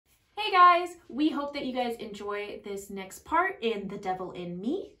Hey guys, we hope that you guys enjoy this next part in The Devil in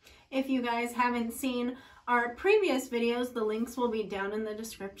Me. If you guys haven't seen our previous videos, the links will be down in the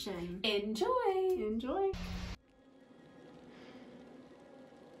description. Enjoy! Enjoy!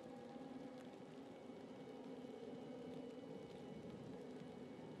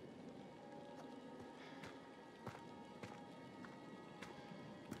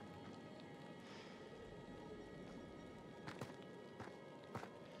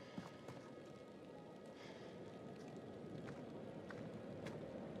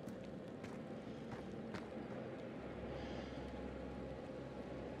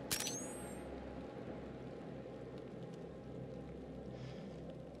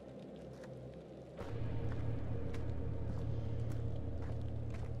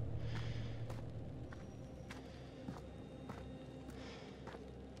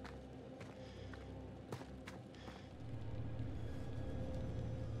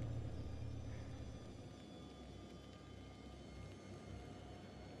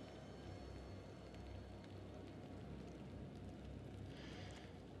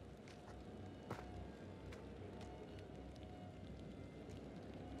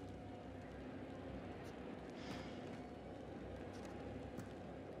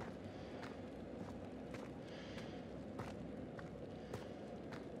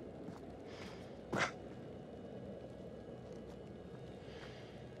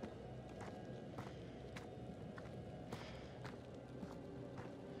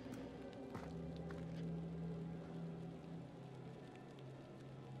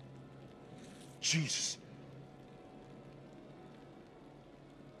 Jesus.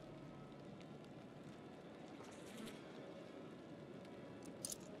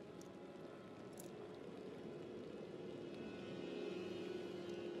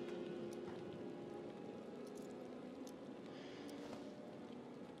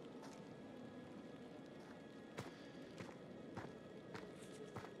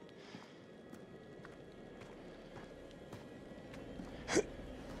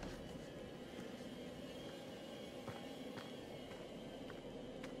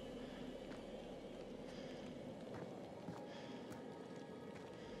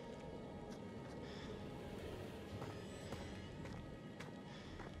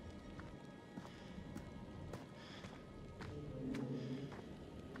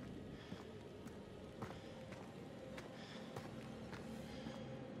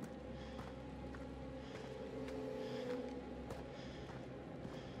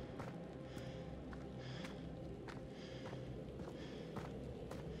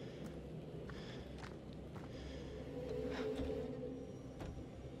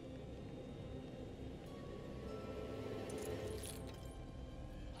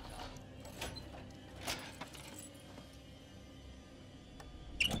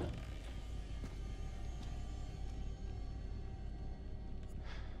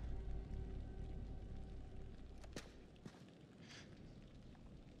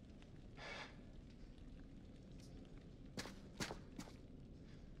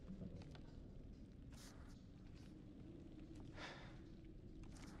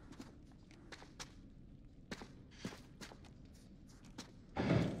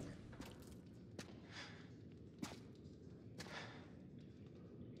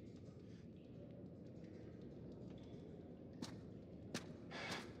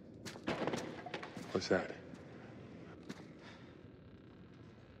 What's that?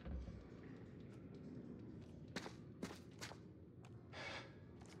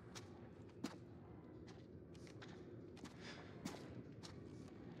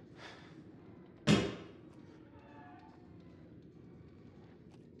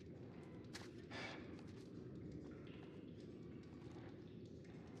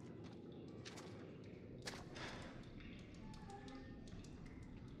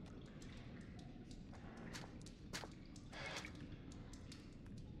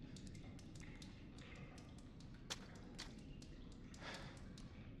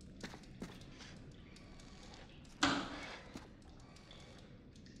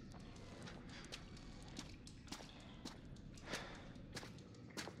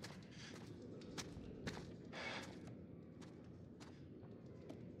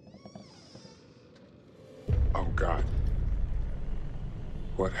 Oh, God.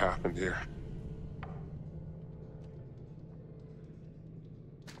 What happened here?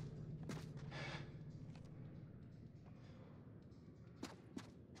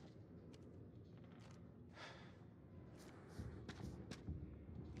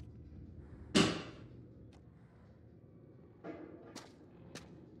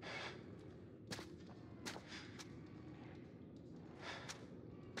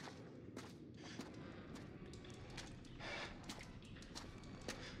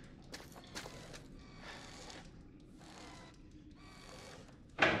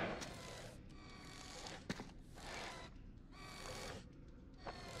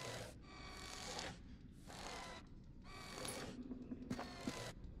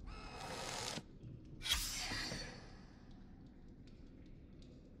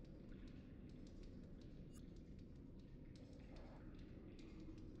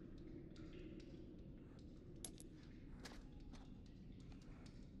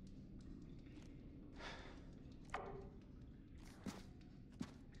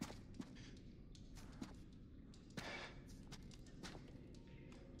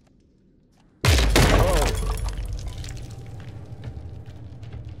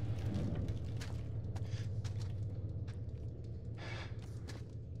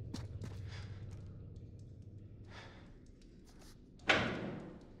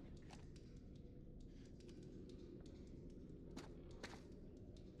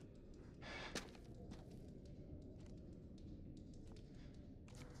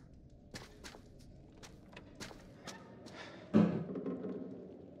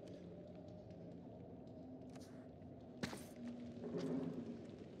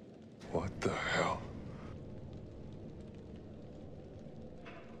 What the hell?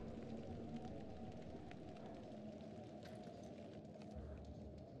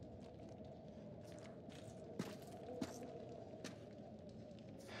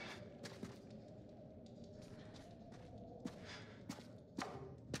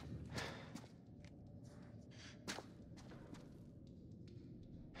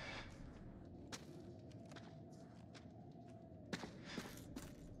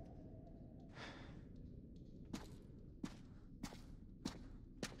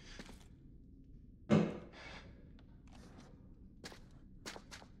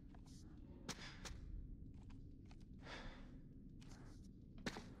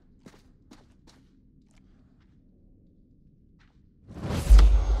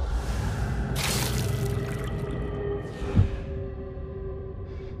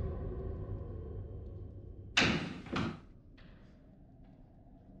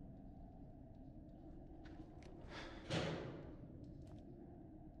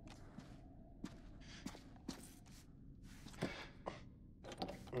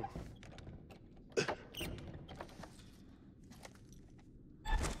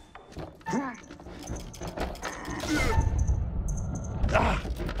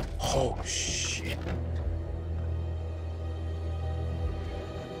 Oh, shit.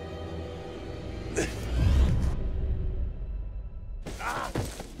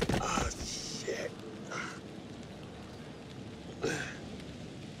 Oh, shit.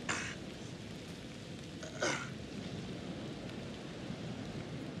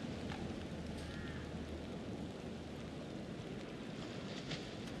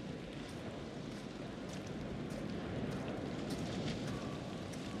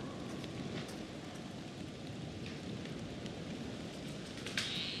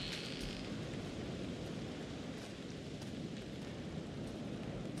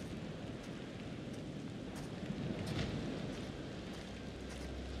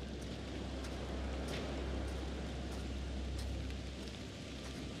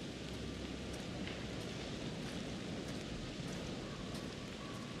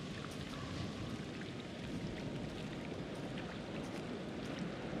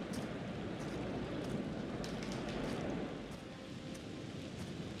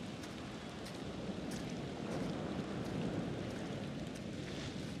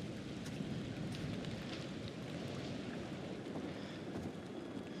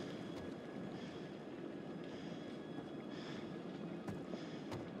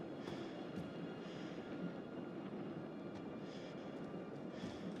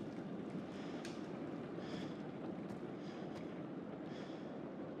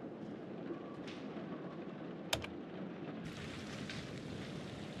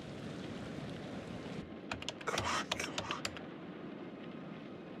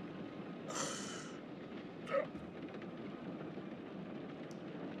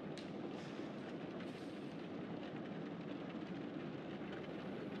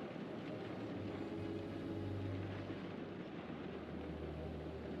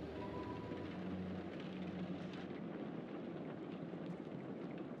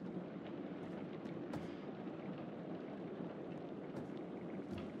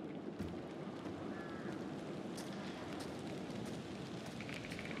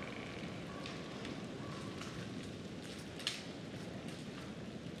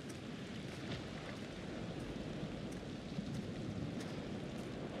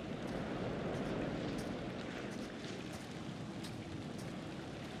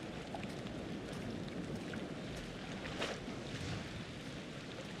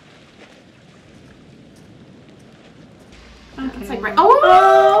 It's like right.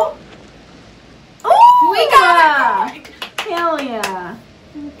 Oh! Oh! We got it! Hell yeah!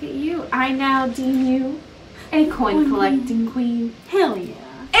 Look at you. I now deem you a coin collecting queen. Hell yeah!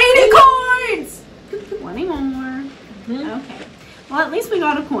 80 coins! 20 more. Okay. Well, at least we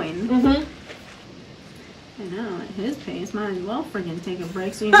got a coin. I know, at his pace, might as well friggin' take a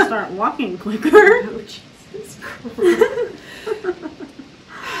break so you can start walking quicker. Oh, Jesus Christ.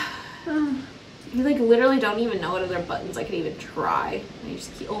 You like literally don't even know what other buttons I could even try. I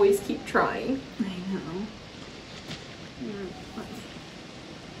just always keep trying. I know.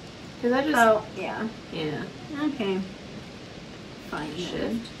 Cause I just. Oh, yeah. Yeah. Okay. Fine.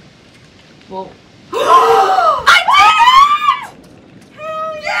 Shift. Well. I did it!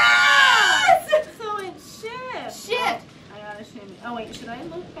 Hell yes! So it's shift. Shift. I gotta shift. Oh wait, should I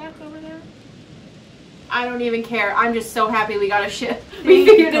look back over there? I don't even care. I'm just so happy we got a shift. Thank We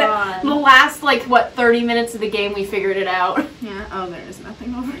figured it God. out. The last, like, what, 30 minutes of the game, we figured it out. Yeah. Oh, there's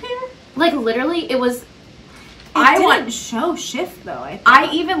nothing over here. Like, literally, it was I didn't show shift though. I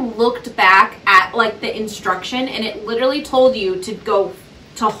even looked back at like the instruction, and it literally told you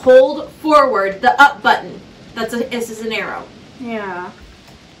to hold forward the up button. This is an arrow. Yeah.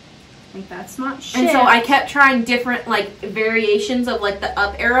 Like that's not shift. And so I kept trying different like variations of like the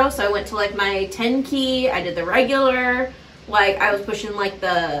up arrow. So I went to like my 10 key. I did the regular. Like I was pushing like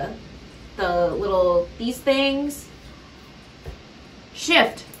the little these things.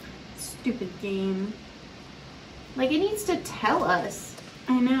 Shift. Stupid game. Like it needs to tell us.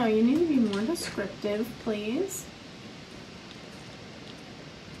 I know, you need to be more descriptive, please.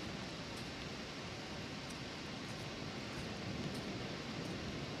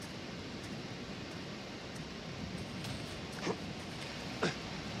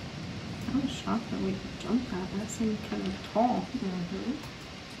 I was shocked that we could jump that. That seemed kind of tall. Mm-hmm.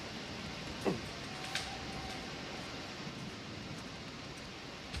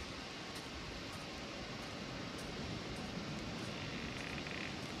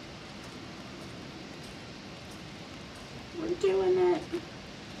 We're doing it.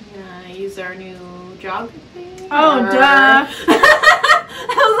 Yeah, use our new jog thing. Oh, duh.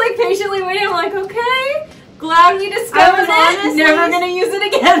 I was like patiently waiting. I'm like, okay, glad we discovered it. honestly- Never gonna use it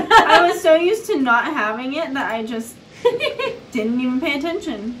again. I was so used to not having it that I just didn't even pay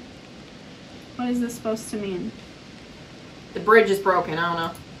attention. What is this supposed to mean? The bridge is broken.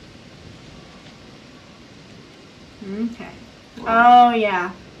 I don't know. Okay. Oh,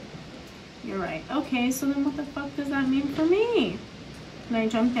 yeah. You're right. Okay, so then what the fuck does that mean for me? Can I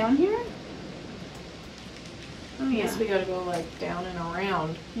jump down here? Oh, I yeah. guess we gotta go like down and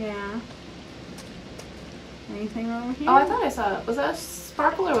around. Yeah. Anything over here? Oh, I thought I saw it. Was that a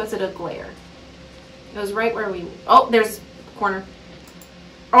sparkle or was it a glare? It was right where we. Oh, there's a corner.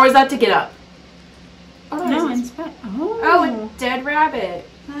 Or is that to get up? Oh, No, it's- inspect. Oh. Oh, a dead rabbit.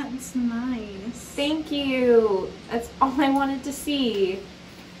 That's nice. Thank you. That's all I wanted to see.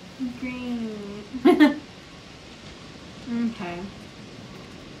 Green. Okay.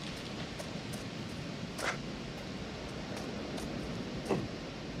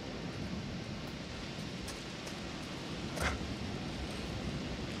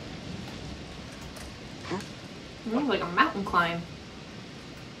 It looks like a mountain climb.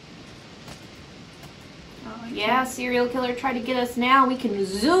 Oh, I Yeah, serial killer tried to get us now. We can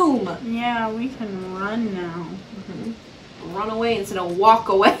zoom. Yeah, we can run now. Run away instead of walk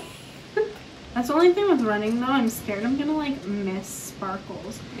away. That's the only thing with running though. I'm scared I'm gonna like miss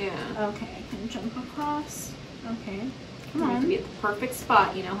sparkles. Yeah. Okay, I can jump across. Okay. Come You have to on. be at the perfect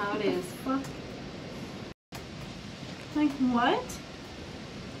spot. You know how it is. Fuck. Like what?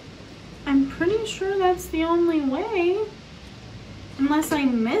 I'm pretty sure that's the only way. Unless I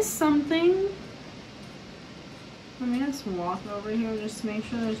missed something. Let me just walk over here just to make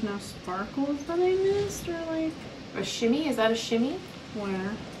sure there's no sparkles that I missed or like A shimmy? Is that a shimmy?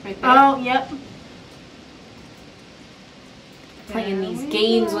 where? Right there. Oh, yep. Playing There these we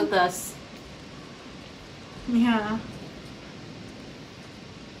games go. with us. Yeah.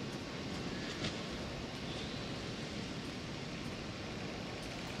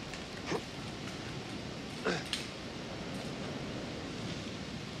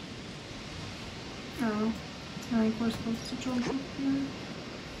 Oh, I think we're supposed to jump up here.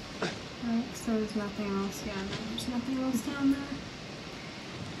 Right, so there's nothing else. Yeah, no, there's nothing else down there.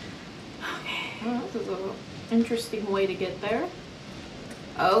 Okay. Well, this is an interesting way to get there.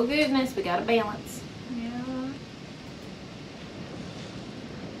 Oh goodness, we gotta balance. Yeah.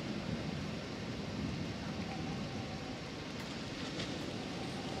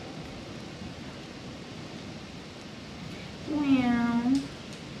 Wow.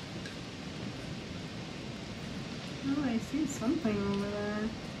 Oh, I see something over there.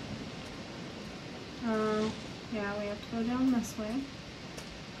 Oh, yeah, we have to go down this way.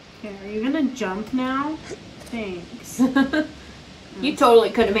 Okay, are you gonna jump now? Thanks. You totally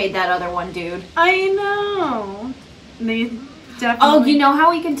could have made that other one, dude. I know. They definitely. Oh, you know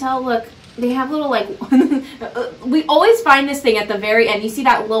how we can tell? Look, they have little like. We always find this thing at the very end. You see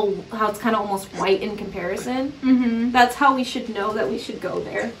that little how it's kind of almost white in comparison. Mm-hmm. That's how we should know that we should go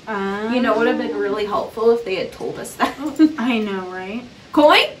there. You know, it would have been really helpful if they had told us that. I know, right?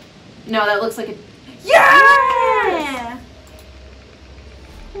 Coin? No, that looks like a. Yeah! Yeah.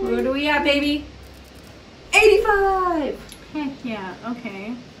 Where do we at, baby? 85. Heck yeah.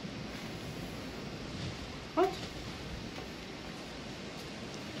 Okay. What?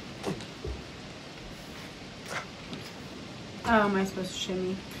 Oh, am I supposed to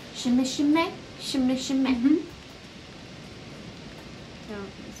shimmy? Shimmy, shimmy, shimmy, shimmy. Mm-hmm. No,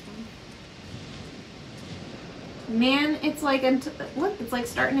 this one. Man, it's like, look, it's like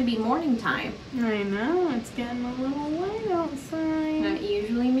starting to be morning time. I know, it's getting a little light outside. That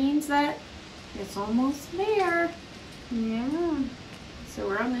usually means that it's almost there. Yeah. So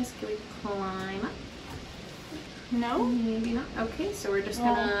we're on this. Can we climb up? No? Maybe not. Okay, so we're just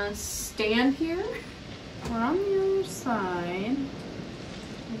gonna stand here. We're on the other side.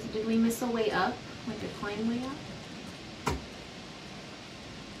 Did we miss a way up? Like a climb way up?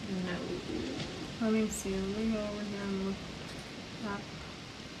 No. Let me see. Let me go over here and look up.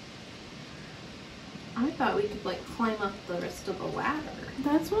 I thought we could like climb up the rest of the ladder.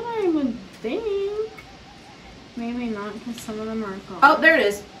 That's what I would think. Maybe not, because some of them are gone. Oh, there it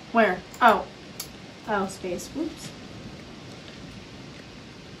is. Where? Oh. Oh, space. Whoops.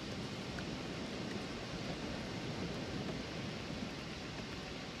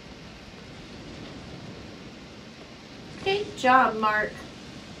 Good job, Mark.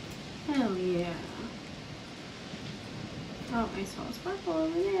 Hell yeah. Oh, I saw a sparkle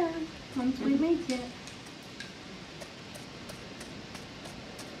over there. Once we make it.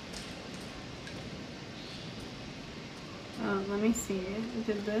 Oh, let me see.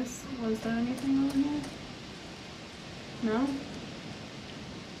 Was there anything over here? No?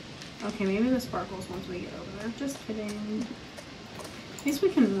 Okay, maybe the sparkles once we get over there. Just kidding. At least we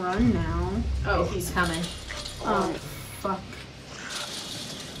can run now. Oh, he's coming. Oh, fuck.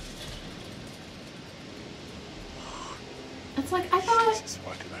 It's like, I Jesus,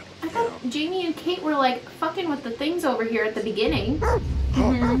 why did I thought Jamie and Kate were like fucking with the things over here at the beginning.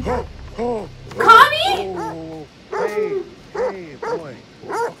 Oh, Connie! oh, hey, hey, boy.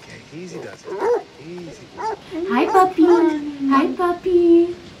 Okay, easy does it. Easy. Hi, puppy. Hi,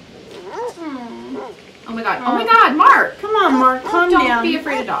 puppy. Oh my god. Oh my god, Mark. Come on, Mark, calm Don't down. be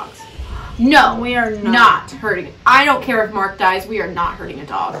afraid of dogs. No, We are not hurting. I don't care if Mark dies. We are not hurting a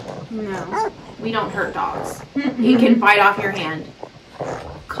dog. No. We don't hurt dogs. He can bite off your hand.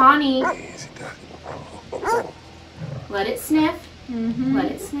 Connie, Easy does it. let it sniff. Mm-hmm.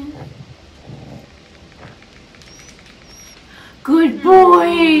 Let it sniff. Good boy.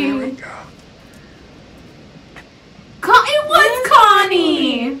 There we go. It was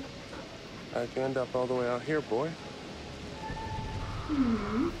Connie. How'd you end up all the way out here, boy?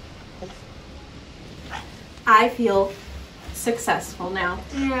 I feel successful now.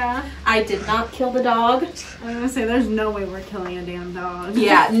 Yeah. I did not kill the dog. I was gonna say, there's no way we're killing a damn dog.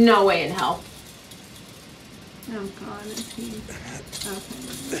 Yeah, no way in hell. Oh god, it's he.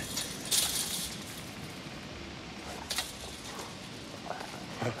 Okay.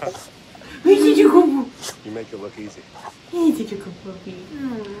 Where did you go? You make it look easy. Where did you go, puppy?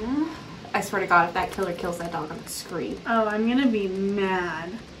 Aww. I swear to God, if that killer kills that dog, I'm gonna scream. Oh, I'm gonna be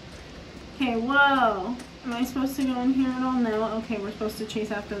mad. Okay, whoa. Am I supposed to go in here at all? No? Okay, we're supposed to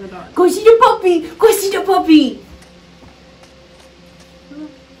chase after the dog. Go see the puppy! Go see the puppy! Where the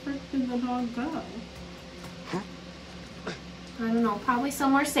frick did the dog go? I don't know, probably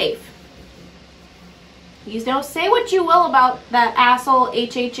somewhere safe. You don't say what you will about that asshole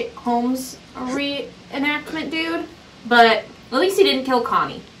H.H. Holmes reenactment dude, but at least he didn't kill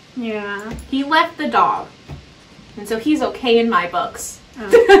Connie. Yeah. He left the dog. And so he's okay in my books.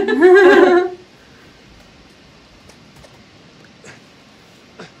 Oh.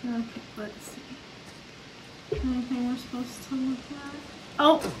 Okay, let's see. Anything we're supposed to look at?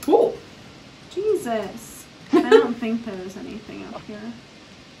 Oh! Ooh. Jesus! I don't think there's anything up here.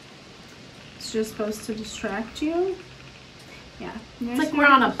 It's just supposed to distract you? Yeah. It's like we're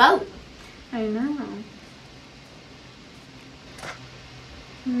on a boat. I know.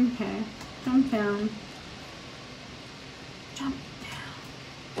 Okay. Jump down. Jump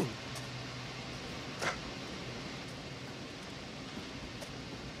down.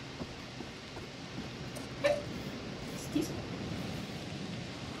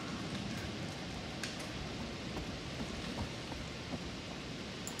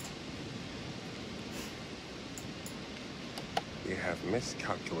 You have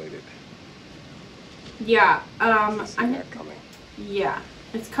miscalculated. Yeah, I see I'm, that coming. yeah,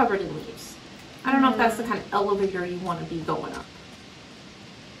 it's covered in leaves. I don't know if that's the kind of elevator you want to be going up.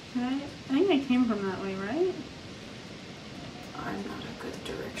 Right? I think I came from that way, right? I'm not a good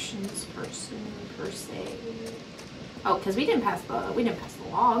directions person per se. Oh, because we didn't pass the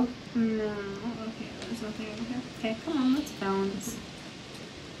log. No. Okay, there's nothing over here. Okay, come on, let's balance.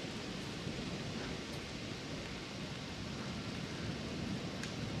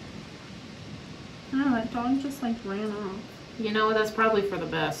 Oh, that dog just like ran off. You know, that's probably for the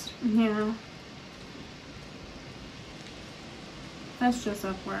best. Yeah. That's just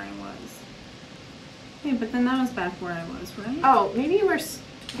up where I was. Hey, but then that was back where I was, right? Oh, maybe you were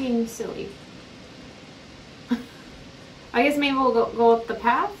being silly. I guess maybe we'll go up the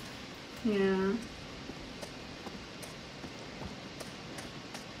path. Yeah.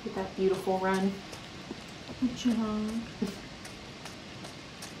 Get that beautiful run. Good job.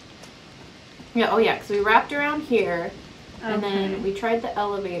 Yeah, oh yeah, because we wrapped around here, and then Okay. we tried the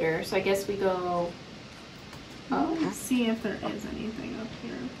elevator, so I guess we go... Let's see if there is anything up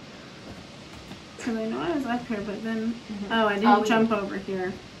here. Because I know I was up here, but then... Oh, I didn't jump over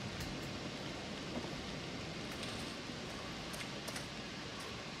here.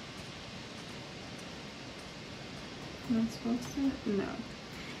 Am I supposed to? No.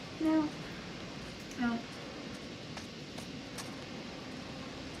 No. No.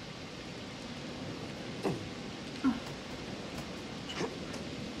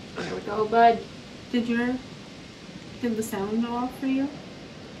 There we go, bud. Did the sound go off for you?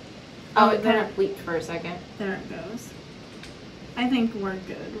 Oh, it kind of bleeped for a second. There it goes. I think we're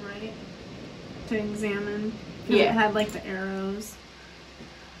good, right? To examine. 'Cause Yeah. It had like the arrows.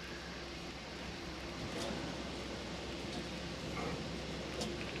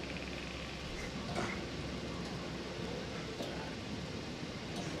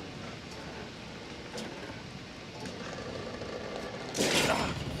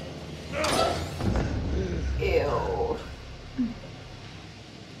 Ew.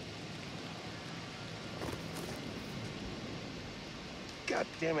 God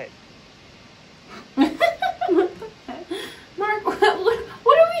damn it. Mark,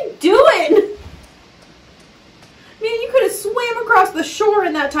 what are we doing? Man, you could have swam across the shore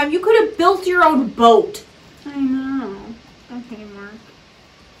in that time. You could have built your own boat. I know. Okay, Mark.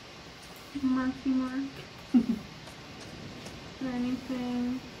 Marky Mark. Is there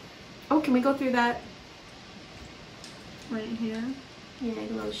anything Oh, can we go through that? right here? Yeah,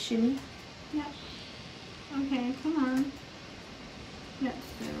 a little shimmy. Yeah. Okay, come on. Yeah,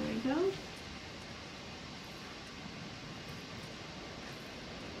 there we go.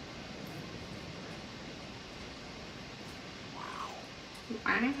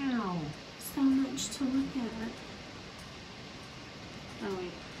 Wow. So much to look at. Oh,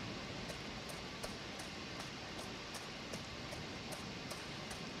 wait.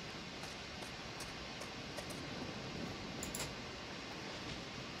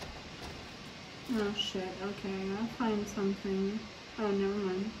 Oh shit, okay, I'll find something. Oh, never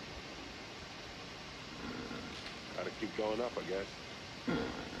mind. Gotta keep going up, I guess.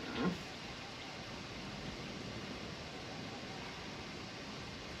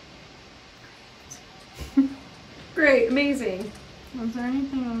 Great, amazing. Was there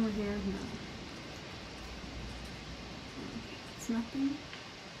anything over here? No. It's nothing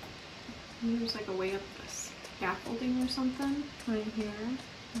Maybe there's like a way up the scaffolding or something. right here.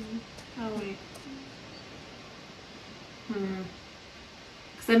 Oh, wait.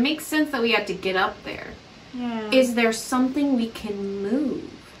 Because it makes sense that we had to get up there. Yeah. Is there something we can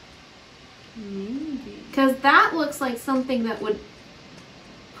move? Maybe. Because that looks like something that would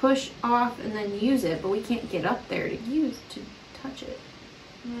push off and then use it, but we can't get up there to touch it.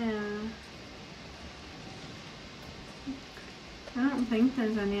 Yeah. I don't think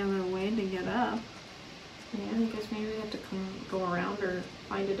there's any other way to get up. Yeah, I guess maybe we have to go around or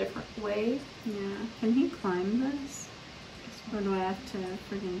find a different way. Yeah. Can he climb this? Or do I have to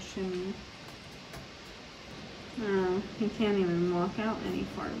friggin' shimmy? Oh, he can't even walk out any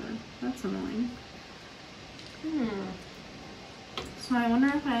farther. That's annoying. So I wonder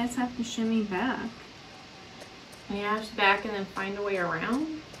if I just have to shimmy back. Yeah, just back and then find a way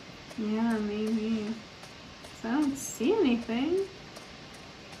around. Yeah, maybe. 'Cause I don't see anything.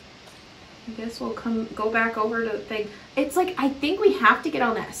 I guess we'll go back over to the thing. It's like, I think we have to get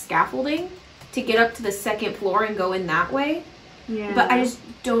on that scaffolding to get up to the second floor and go in that way. Yeah. But I just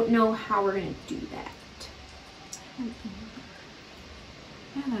don't know how we're going to do that.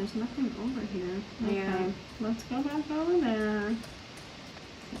 Yeah, there's nothing over here. Okay, Yeah. let's go back over there.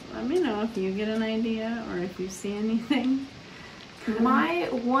 Let me know if you get an idea or if you see anything. My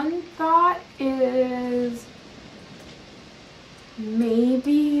one thought is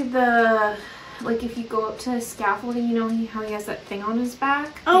maybe like if you go up to scaffolding, you know how he has that thing on his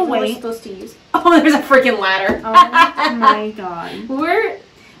back? Oh, Maybe wait. we're supposed to use. Oh, there's a freaking ladder. Oh my god. We're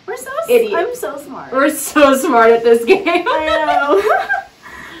so idiots. I'm so smart. We're so smart at this game. I know.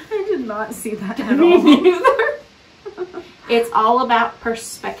 I did not see that at Me all. neither. It's all about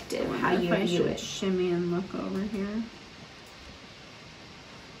perspective, how If you I view should it. shimmy and look over here.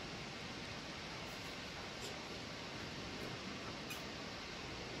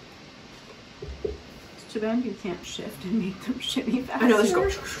 It's too bad you can't shift and make them shimmy faster. I know, let's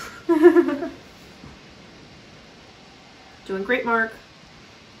go. Doing great, Mark.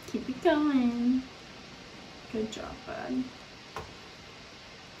 Keep it going. Good job, bud.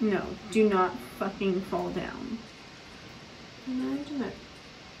 No, do not fucking fall down. Imagine it.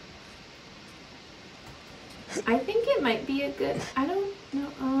 I think it might be a good. I don't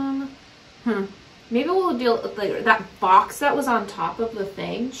know. Maybe we'll deal with like that box that was on top of the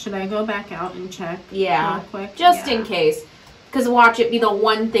thing. Should I go back out and check? Yeah, real quick? just in case. Because watch it be the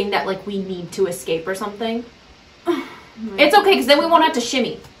one thing that like we need to escape or something. It's okay because then we won't have to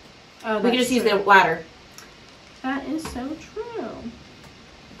shimmy. Oh, We can just use the ladder. That is so true.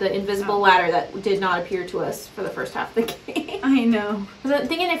 The invisible ladder that did not appear to us for the first half of the game. I know. I was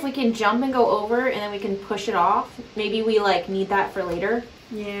thinking if we can jump and go over and then we can push it off, maybe we like need that for later.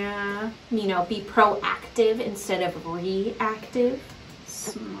 Yeah. You know, be proactive instead of reactive.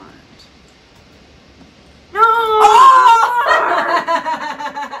 Smart. No!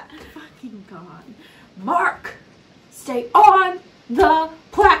 Fucking God. Mark! Stay on the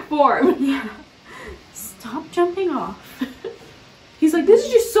platform! Yeah. Stop jumping off. He's like, this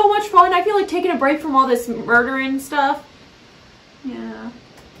is just so much fun. I feel like taking a break from all this murdering stuff. Yeah.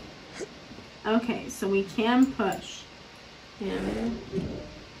 Okay, so we can push. Yeah.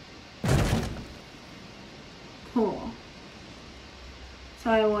 Cool.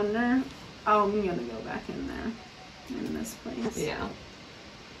 So I wonder... Oh, I'm gonna go back in there. In this place. Yeah.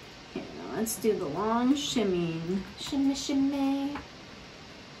 Okay, now let's do the long shimmying. Shimmy, shimmy.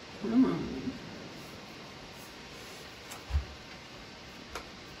 Come on.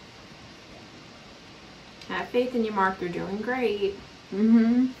 Have faith in you, Mark. You're doing great.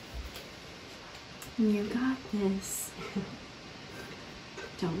 Mm-hmm. You got this.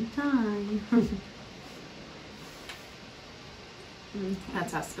 Don't die. Okay.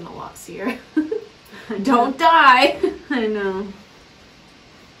 That's asking a lot, Sierra. Don't die. I know.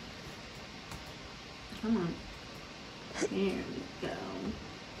 Come on. There we go.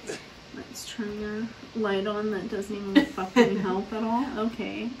 Let's turn the light on. That doesn't even fucking help at all.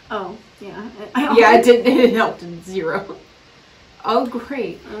 Okay. Oh, yeah. Yeah, it helped in 0. Oh,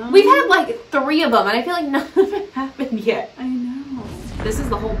 great. We've had like 3 of them, and I feel like none of it happened yet. I know. This is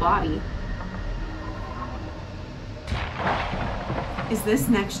the whole body. Is this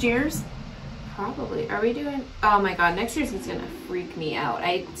next year's? Probably. Are we doing... Oh my god, next year's is gonna freak me out.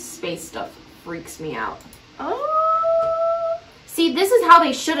 Space stuff freaks me out. Oh. See, this is how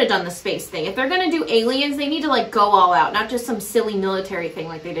they should have done the space thing. If they're gonna do aliens, they need to like go all out, not just some silly military thing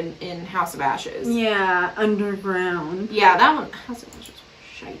like they did in House of Ashes. Yeah, underground. Yeah, that one... House of Ashes was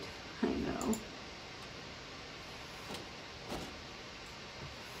shite. I know.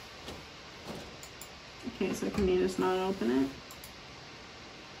 Okay, so can you just not open it?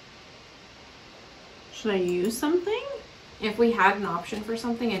 Should I use something? If we had an option for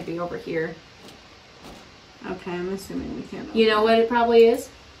something, it'd be over here. Okay, I'm assuming we can't open You know what it probably is?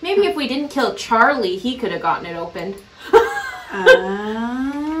 Maybe if we didn't kill Charlie, he could have gotten it opened.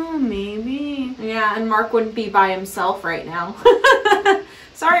 Maybe. Yeah, and Mark wouldn't be by himself right now.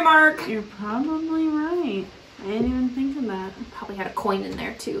 Sorry, Mark. You're probably right. I didn't even think of that. Probably had a coin in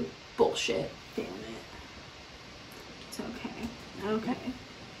there, too. Bullshit. Damn it. It's okay. Okay.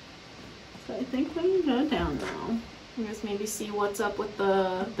 So I think we can go down now. I guess maybe see what's up with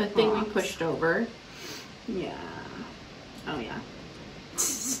the thing we pushed over. Yeah. Oh, yeah.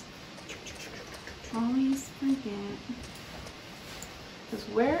 Always forget. Because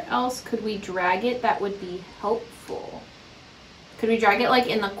where else could we drag it that would be helpful? Could we drag it, like,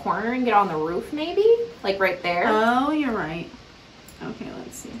 in the corner and get on the roof, maybe? Like, right there? Oh, you're right. Okay,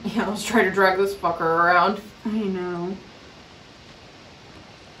 let's see. Yeah, let's try to drag this fucker around. I know.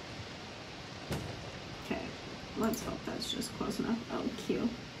 Okay, let's hope that's just close enough. Oh, Q.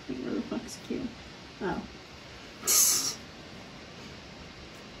 Wait, where the fuck's Q? Oh.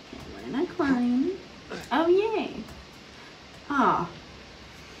 Okay, we're gonna climb. Oh, yay. Ah.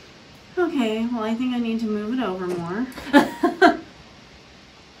 Okay, well, I think I need to move it over more.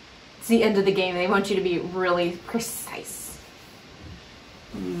 It's the end of the game. They want you to be really precise.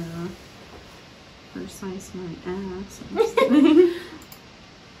 Yeah. Precise my ass. I'm just kidding.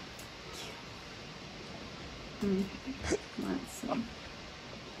 Okay, let's see.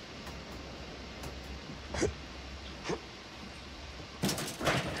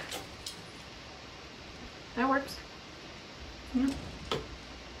 That works. Yep.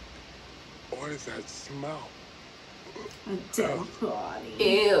 What is that smell? A dead body.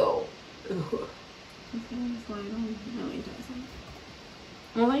 Ew. Does he have his light on? No, he doesn't.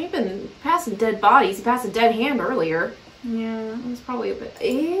 Well, you've been passing dead bodies. You passed a dead hand earlier. Yeah. It's probably a bit...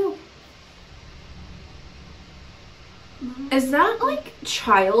 Ew. Is that, like,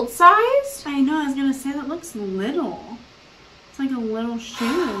 child-sized? I know, I was gonna say that looks little. It's like a little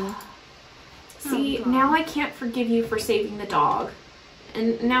shoe. See, God. now I can't forgive you for saving the dog.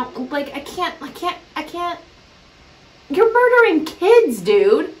 And now, like, I can't. You're murdering kids,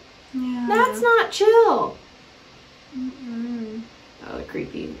 dude. Yeah. That's not chill. Mm-mm. Oh, the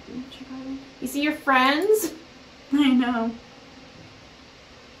creepy. You see your friends? I know.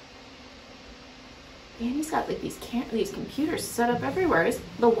 Man, he's got like these computers set up everywhere.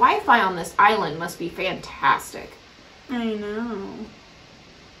 The Wi-Fi on this island must be fantastic. I know.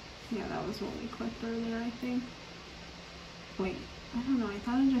 Yeah, that was what we clicked earlier, I think. Wait, I don't know. I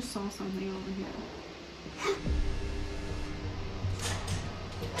thought I just saw something over here.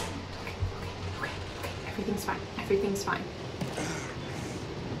 Okay. Everything's fine. Everything's fine.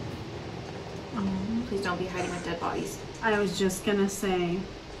 Please don't be hiding with dead bodies. I was just gonna say.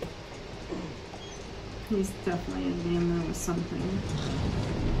 He's definitely in there with something.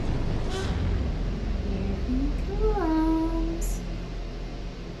 Here he comes.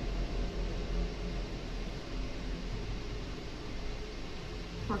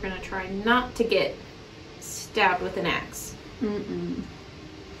 We're gonna try not to get stabbed with an axe. Mm-mm.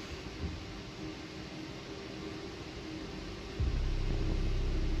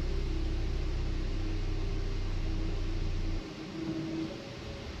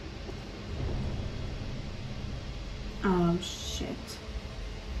 Oh, shit.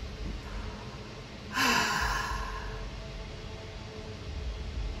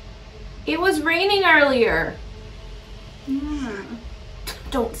 It was raining earlier. Yeah.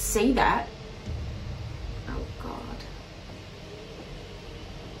 Don't say that. Oh, God.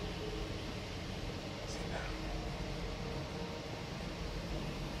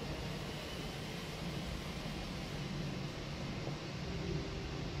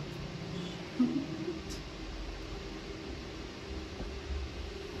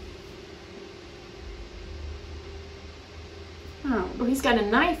 Oh, he's got a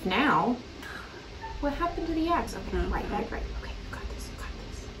knife now. What happened to the axe? Okay, Okay. right. Okay, got this.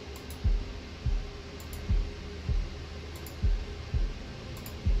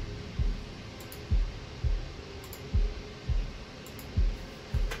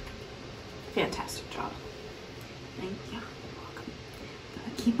 Fantastic job. thank you. Welcome.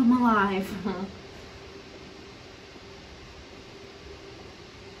 Gotta keep him alive. Mhm.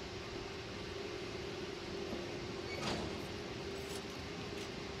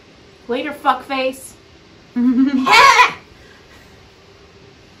 Later, fuckface.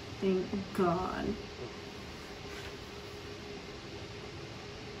 Thank God.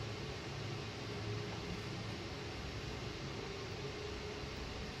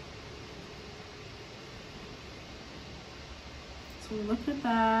 So we looked at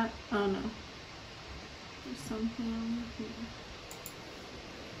that. Oh no. There's something over here.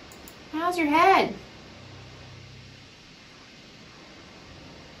 How's your head?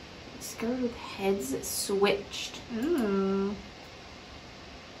 Skirt with heads switched. Ooh.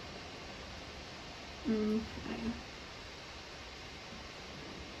 Okay.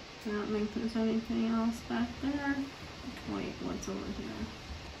 I don't think there's anything else back there. Wait, what's over here?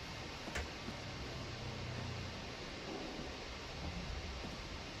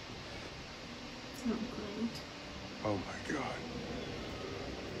 It's not great. Oh my God.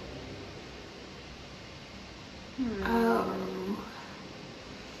 Oh.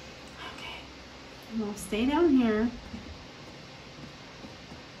 Okay. We'll stay down here.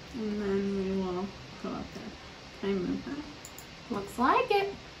 And then we will go up there. Can I move that? Looks like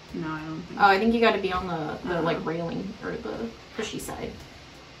it. No, I don't think Oh, I think you gotta be on the like railing or the pushy side.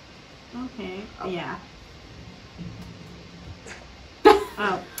 Okay. Oh. Yeah.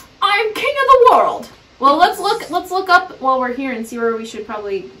 Oh. I'm king of the world! Well, let's look up while we're here and see where we should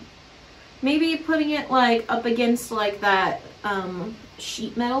probably maybe putting it like up against like that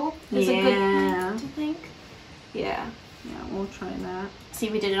sheet metal is a good thing to think. Yeah. Yeah, we'll try that. See,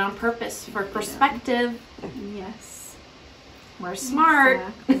 we did it on purpose for perspective. Yes. We're smart.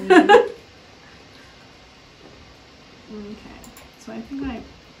 Exactly. Okay. So I think I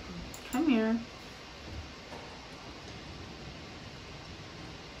come here.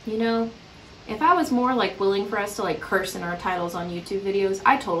 You know, if I was more like willing for us to like curse in our titles on YouTube videos,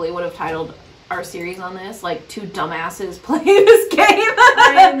 I totally would have titled our series on this like "Two Dumbasses Play This Game."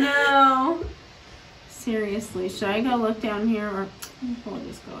 I know. Seriously, should I go look down here or we'll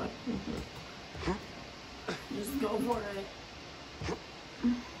just go up? Just go for it.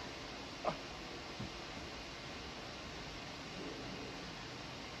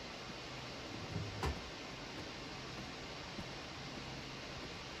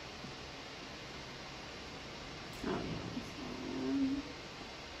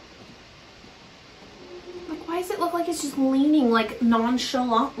 Like, why does it look like it's just leaning like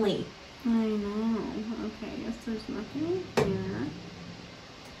nonchalantly? I know. Okay, I guess there's nothing here.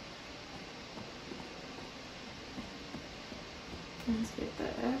 Let's get the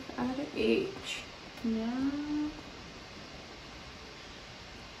F out of H. Yeah.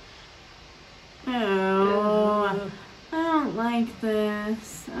 Oh, I don't like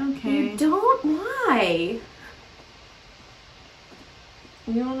this. Okay. You don't? Why?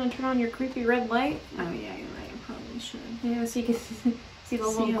 You want to turn on your creepy red light? Oh yeah, you're right. I probably should. Yeah, so you can see the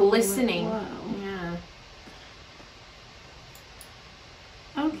little See a glistening. glow. Yeah.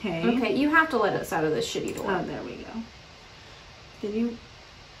 Okay. Okay, you have to let us out of this shitty door. Oh, there we go. Did you?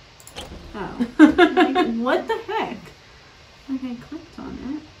 Oh. Like, what the heck? Like I clicked on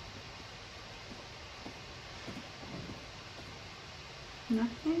it.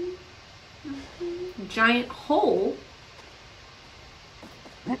 Nothing? Nothing? Giant hole.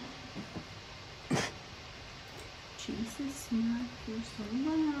 Jesus, Mark, you're so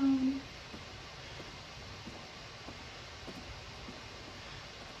loud.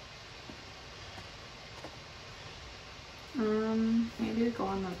 Maybe we go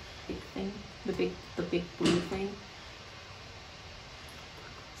on the big thing. The big blue thing.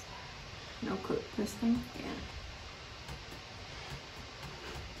 No clue. This thing? Yeah.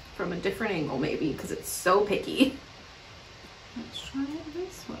 From a different angle, maybe, because it's so picky. Let's try it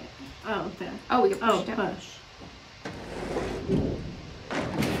this way. Oh, there. Oh, we can push Oh, it down. push.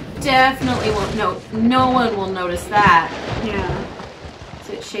 Definitely won't. No one will notice that. Yeah.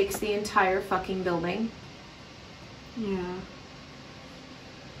 So it shakes the entire fucking building. Yeah.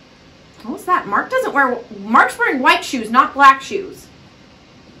 What's that? Mark's wearing white shoes, not black shoes.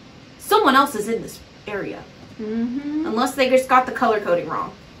 Someone else is in this area. Mm-hmm. Unless they just got the color coding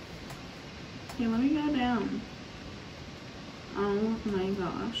wrong. Okay, let me go down. Oh my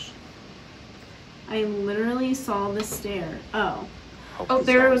gosh. I literally saw the stair. Oh. Oh,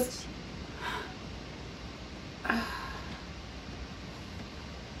 there was...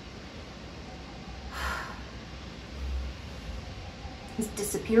 He's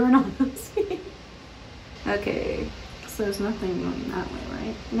disappearing on us. Okay. So there's nothing going that way,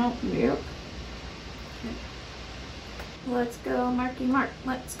 right? Nope. Yep. Let's go, Marky Mark.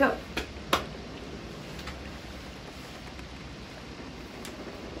 Let's go.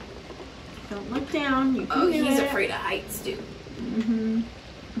 Don't look down. You can Oh, do he's it. afraid of heights, too. Mm-hmm.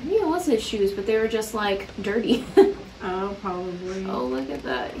 Maybe it was his shoes, but they were just, like, dirty. Oh, probably. Oh, look at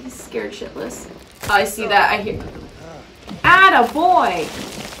that. He's scared shitless. Oh, I see that. I hear... Atta boy!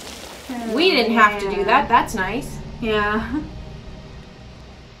 Oh, We didn't have to do yeah. that. That's nice. Yeah.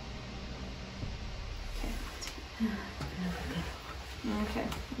 Okay,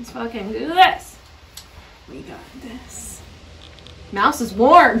 let's fucking do this. We got this. Mouse is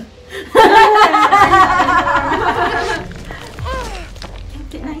warm.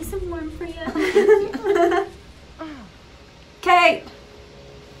 Kept it nice and warm for you. Okay.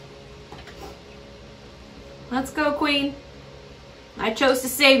 Let's go, Queen. I chose to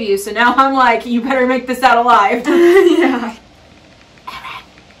save you, so now I'm like, you better make this out alive. Yeah.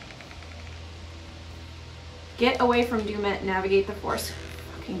 Get away from Dumet, navigate the force.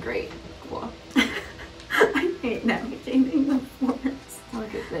 Fucking great. Cool. I hate navigating the forest.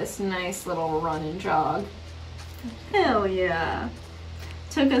 Look at this nice little run and jog. Hell yeah.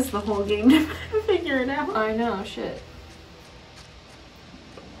 Took us the whole game to figure it out. I know, shit.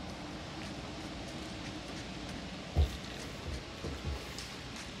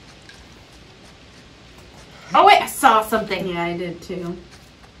 Oh wait, I saw something. Yeah, I did too.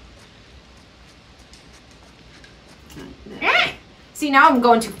 Ah! See, now I'm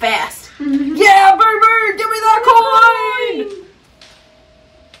going too fast. Yeah, baby! Give me that coin!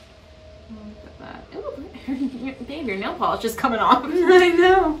 Look at that. Ooh, babe, your nail polish is coming off. I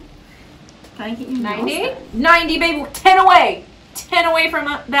know. Can I get you 90? 90, baby. 10 away. 10 away from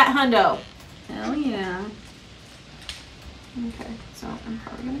that hundo. Hell yeah. Okay, so I'm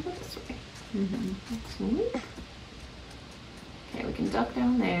probably going to go this way. Mm-hmm. Okay, we can duck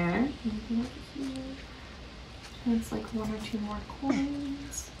down there. It's like 1 or 2 more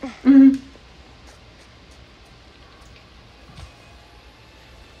coins. Mm-hmm.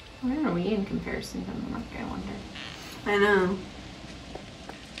 Where are we in comparison to Mark, I wonder? I know.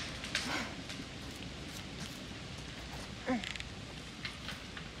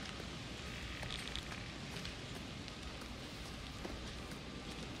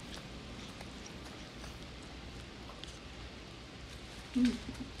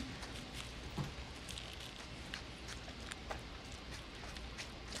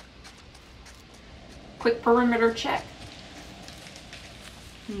 Quick perimeter check.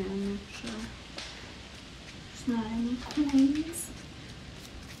 Yeah, I'm not sure. There's not any coins.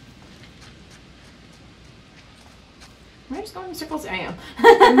 Am I just going in circles? I am.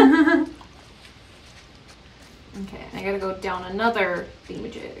 Okay, I gotta go down another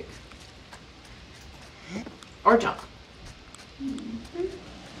thingamajig. Or jump.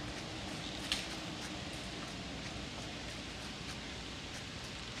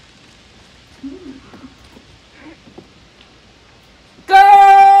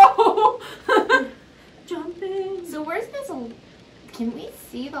 Go! Jumping. So where's this? Can we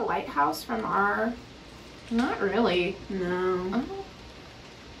see the lighthouse from our? Not really. No.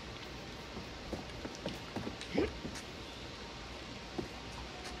 Oh.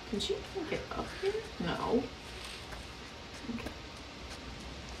 Can she get up here? No. Okay.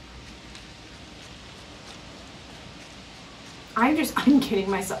 I'm kidding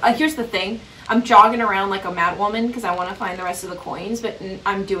myself. Here's the thing. I'm jogging around like a mad woman because I want to find the rest of the coins, but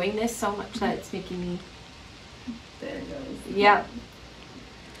I'm doing this so much that it's making me... There it goes. Yeah.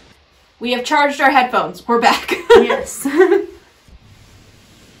 We have charged our headphones. We're back. Yes.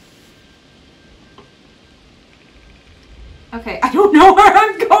 Okay, I don't know where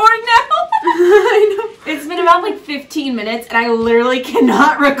I'm going now. I know. It's been about like 15 minutes and I literally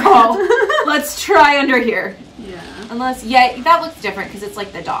cannot recall. Let's try under here. Yeah. Unless, yeah, that looks different because it's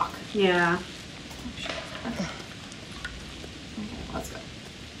like the dock. Yeah. Okay, let's go.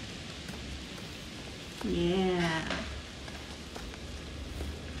 Yeah.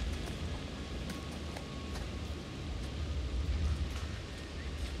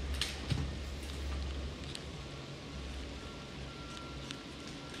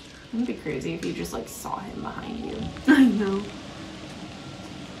 It would be crazy if you just like saw him behind you. I know.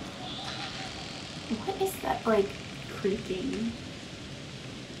 What is that like? Creaking.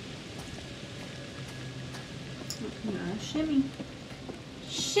 Shimmy.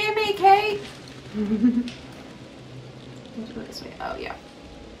 Shimmy, Kate! Let's go this way. Oh, yeah.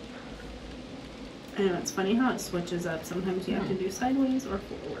 I know, it's funny how it switches up. Sometimes you have to do sideways or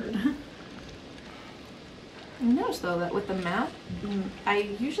forward. I noticed though that with the map, I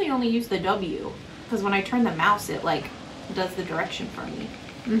usually only use the W because when I turn the mouse, it like does the direction for me,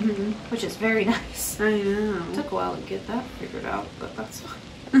 which is very nice. I know. It took a while to get that figured out, but that's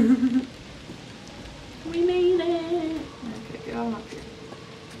fine. We made it. Okay, get on up here.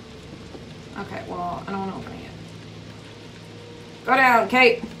 Okay, well, I don't want to open it yet. Go down,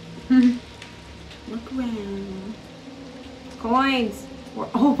 Kate. Look around. Coins. We're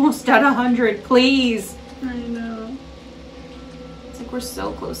almost at 100, please. I know. It's like we're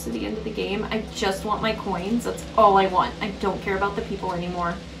so close to the end of the game. I just want my coins. That's all I want. I don't care about the people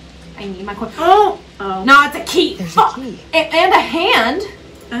anymore. I need my coins. Oh! Oh. No, it's a key. There's Fuck. a key. And a hand.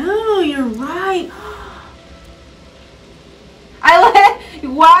 Oh, you're right.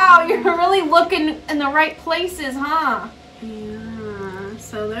 Wow, you're really looking in the right places, huh? Yeah.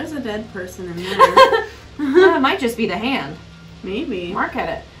 So there's a dead person in there. It might just be the hand. Maybe. Mark at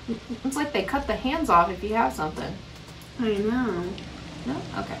it. It's like they cut the hands off if you have something. I know. No?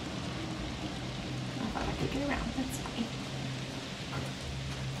 Okay. I thought I could get around. That's fine.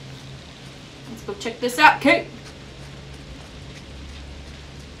 Let's go check this out, Kate.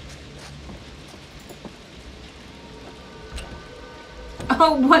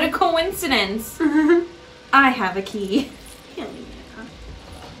 Oh, what a coincidence. I have a key. Hell yeah.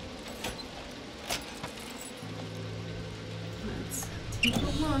 Let's take a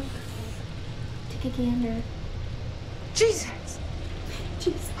look. Take a gander. Jesus!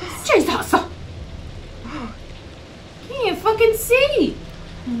 Jesus. Can't fucking see.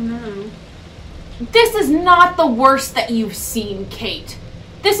 I know. This is not the worst that you've seen, Kate.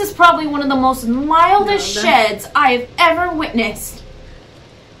 This is probably one of the most mildest No, sheds I've ever witnessed.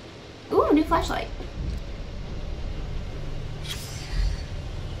 Ooh, new flashlight.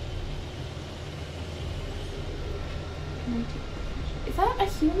 Is that a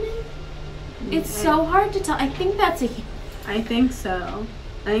human? It's so hard to tell. I think that's a human. I think so.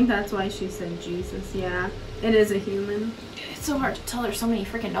 I think that's why she said Jesus. Yeah, it is a human. It's so hard to tell. There's so many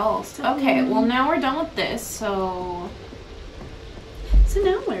freaking dolls. Okay, well now we're done with this, so... So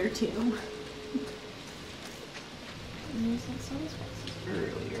now where to?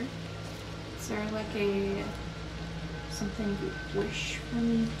 Earlier. Is there like a... something you wish for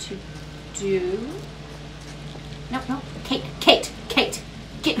me to do? No. Kate!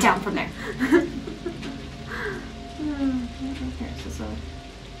 Get down from there. Here, this is a...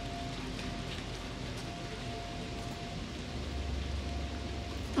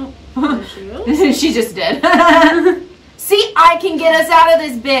 There she goes. She just did. See, I can get us out of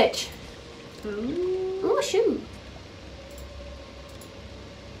this bitch. Ooh, a shoe.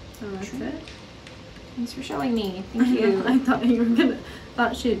 So that's it. Thanks for showing me. Thank you. I thought you were gonna.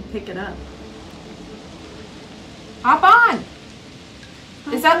 Thought she'd pick it up. Hop on!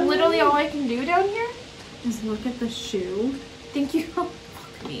 Is that literally all I can do down here? Just look at the shoe. Thank you. Oh,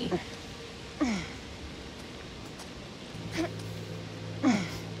 fuck me.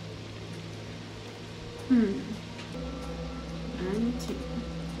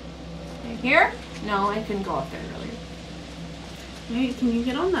 Here? No, I couldn't go up there earlier. Wait, can you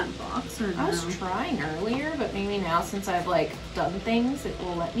get on that box or no? I was trying earlier, but maybe now since I've like done things, it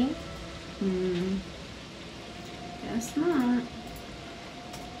will let me. Guess not.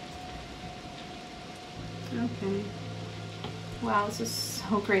 Okay. Wow, this is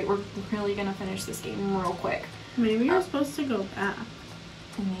so great. We're really gonna finish this game real quick. Maybe you're supposed to go back.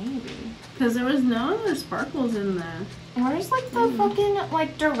 Maybe. Because there was no other sparkles in there. Where's like the fucking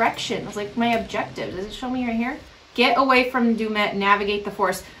like directions? Like my objective. Does it show me right here? Get away from Dumet, navigate the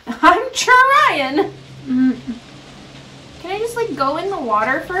forest. I'm trying! Can I just like go in the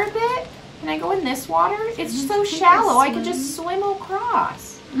water for a bit? Can I go in this water? It's so shallow, I could just swim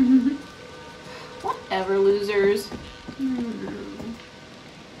across. Whatever, losers.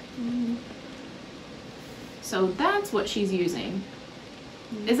 So that's what she's using.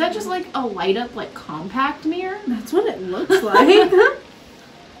 Is that just like a light up like compact mirror? That's what it looks like.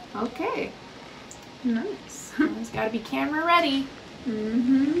 Okay. Nice. It's gotta be camera ready.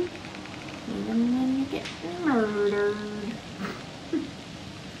 Even when you get murdered.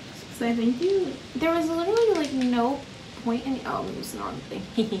 So I think you... There was literally like no point in... Oh, it was not a thing.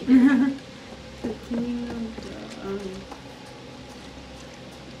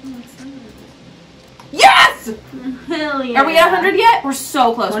 Yes! Hell yeah. Are we at 100 yet? We're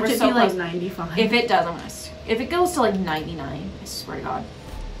so close. Watch We're it so be close. like 95. If it does, I'm gonna... If it goes to like 99, I swear to God.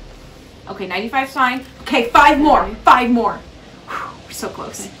 Okay, 95's fine. Okay, 5 more. 5 more. Whew, we're so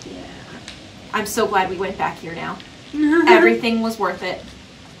close. Yeah. I'm so glad we went back here now. Everything was worth it.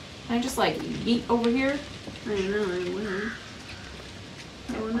 Can I just like eat over here? I know, I will.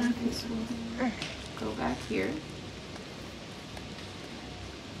 Go back here.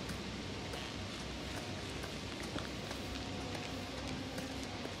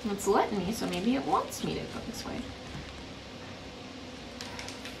 It's letting me, so maybe it wants me to go this way.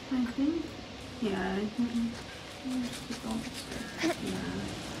 I think. Yeah, I think. Just keep going this way. Yeah.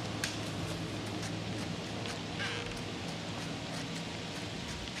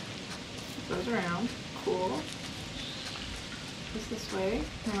 Goes around. Cool. Goes this way.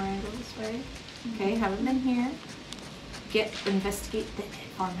 Around, go this way. Okay, haven't been here. Investigate the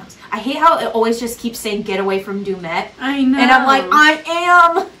farmhouse. I hate how it always just keeps saying get away from Dumet. I know. And I'm like, I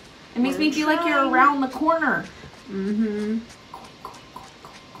am! It makes me feel like you're around the corner. One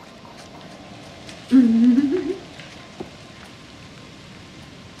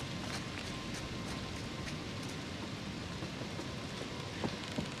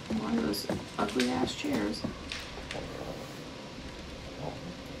of those ugly ass chairs.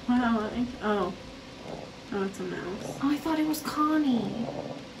 Wow. Oh, it's a mouse. Oh, I thought it was Connie.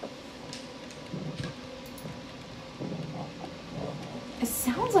 It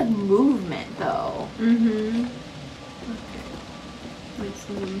sounds like movement, though. Okay. Like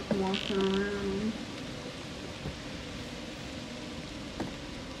someone walking around.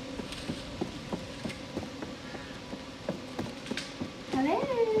 Hello?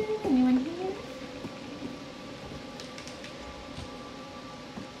 Anyone here?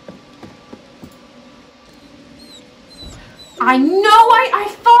 I know I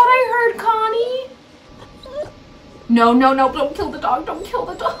thought I heard Connie. No, don't kill the dog, don't kill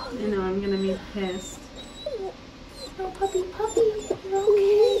the dog. I know, I'm gonna be pissed. No, puppy, you're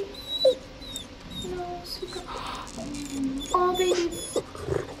okay. No, super. Oh, baby.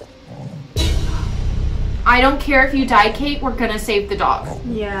 I don't care if you die, Kate, we're gonna save the dog.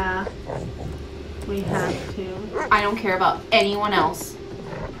 Yeah. We have to. I don't care about anyone else.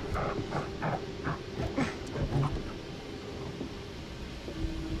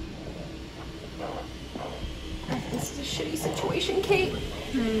 This is a shitty situation, Kate.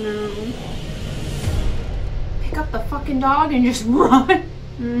 I know. Pick up the fucking dog and just run.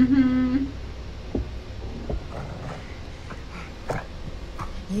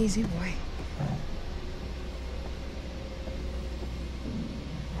 Easy boy.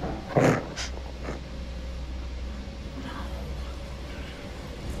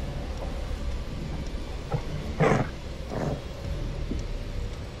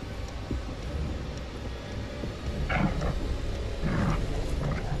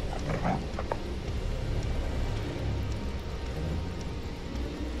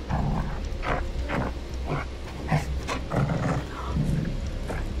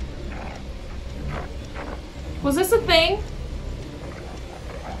 Was this a thing?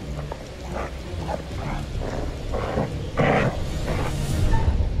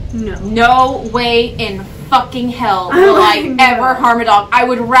 No. No way in fucking hell will Oh I my ever God. harm a dog. I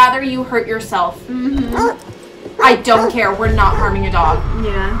would rather you hurt yourself. I don't care. We're not harming a dog.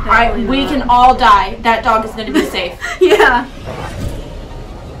 Yeah, Alright, definitely we not. can all die. That dog is gonna be safe. Yeah.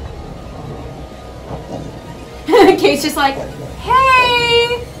 Kate's just like,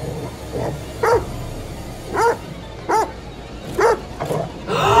 hey!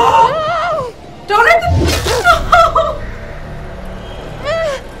 Don't hurt the...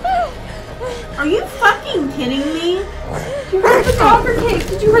 Are you fucking kidding me? Did you hurt the dog or Kate?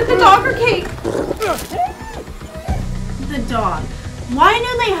 Did you hurt the dog or Kate? The dog. Why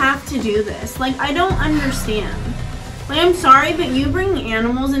do they have to do this? Like, I don't understand. Like, I'm sorry, but you bringing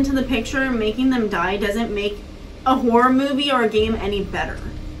animals into the picture and making them die doesn't make a horror movie or a game any better.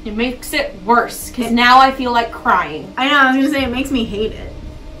 It makes it worse, because now I feel like crying. I know, I was gonna say, it makes me hate it.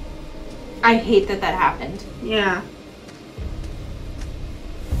 I hate that that happened. Yeah.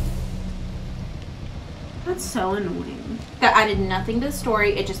 That's so annoying. That added nothing to the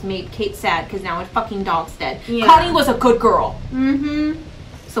story. It just made Kate sad, because now a fucking dog's dead. Yeah. Connie was a good girl. Mm-hmm.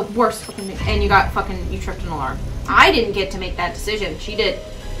 It's the worst fucking thing. And you tripped an alarm. I didn't get to make that decision. She did.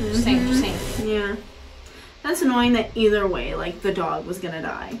 Just saying. Yeah. That's annoying that either way, like, the dog was gonna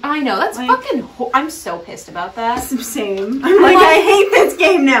die. I know, that's Like- fucking I'm so pissed about that. Same. I'm like, I hate this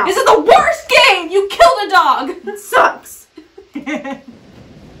game now. This is the worst game! You killed a dog! It sucks.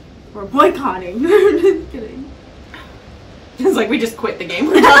 We're boycotting. Just kidding. It's like we just quit the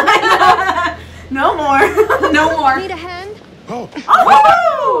game. No more. No more. Need a hand? Oh,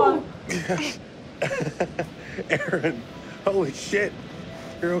 Oh! Aaron. Holy shit.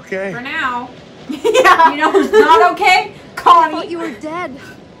 You're okay? For now. Yeah. You know who's not okay? I Connie. thought you were dead.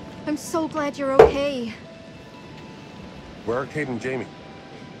 I'm so glad you're okay. Where are Kate and Jamie?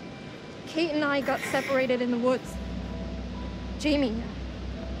 Kate and I got separated in the woods. Jamie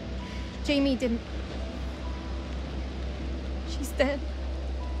didn't. She's dead.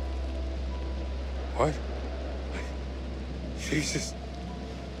 What? Jesus.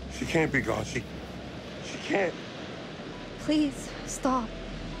 She can't be gone. She can't. Please, stop.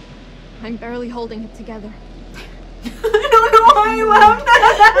 I'm barely holding it together. I don't know why I laughed at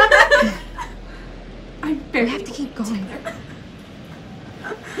that. I'm We very have to keep going.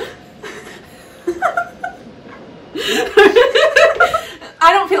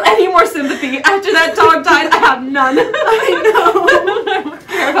 I don't feel any more sympathy. After that dog died, I have none. I know. I don't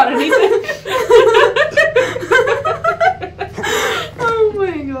care about anything. Oh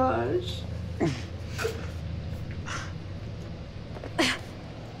my gosh.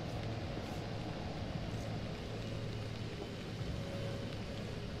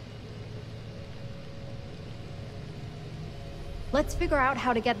 Let's figure out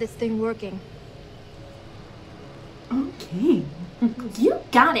how to get this thing working. Okay. You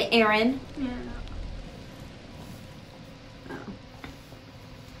got it, Aaron. Yeah. Oh.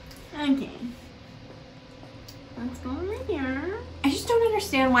 Okay. Let's go over here. I just don't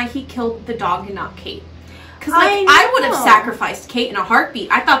understand why he killed the dog and not Kate. Because, I like, I would have know. sacrificed Kate in a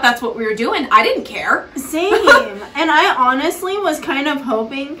heartbeat. I thought that's what we were doing. I didn't care. Same. And I honestly was kind of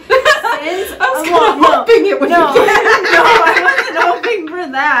hoping. I was kind of hoping it would No, be. no, I wasn't hoping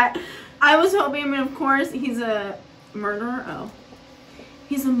for that. I was hoping, I mean, of course, he's a murderer. Oh.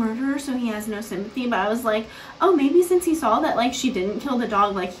 He's a murderer, so he has no sympathy. But I was like, oh, maybe since he saw that, like, she didn't kill the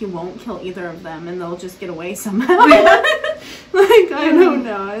dog, like, he won't kill either of them, and they'll just get away somehow. Like, I don't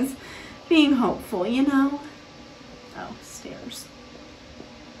know. I was being hopeful, you know? Oh, stairs.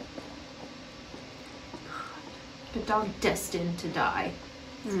 The dog destined to die.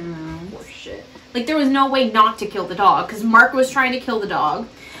 Mm. Poor shit. Like, there was no way not to kill the dog, because Mark was trying to kill the dog,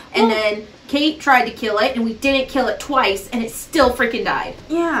 and then Kate tried to kill it, and we didn't kill it twice, and it still freaking died.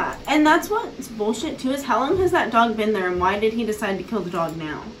 Yeah, and that's what's bullshit, too, is how long has that dog been there, and why did he decide to kill the dog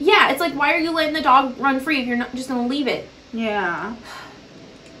now? Yeah, it's like, why are you letting the dog run free if you're not just gonna leave it? Yeah.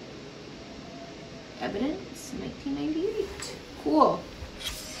 Evidence, 1998. Cool.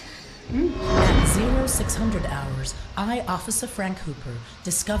 At 0600 hours, I, Officer Frank Hooper,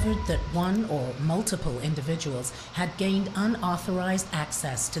 discovered that one or multiple individuals had gained unauthorized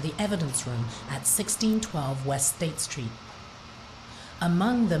access to the evidence room at 1612 West State Street.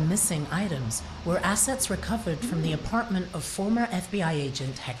 Among the missing items were assets recovered from the apartment of former FBI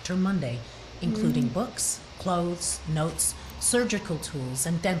agent Hector Monday, including books, clothes, notes, surgical tools,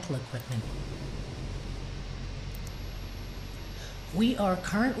 and dental equipment. We are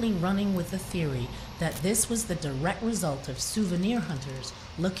currently running with the theory that this was the direct result of souvenir hunters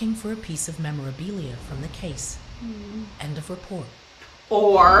looking for a piece of memorabilia from the case. End of report.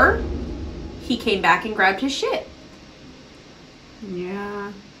 Or he came back and grabbed his shit.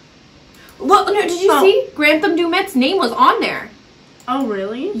 Yeah. Oh no, did you Oh. see? Grantham Dumet's name was on there. Oh,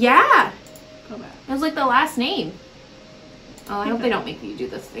 really? Yeah. Go back. It was like the last name. Oh, I hope they don't make you do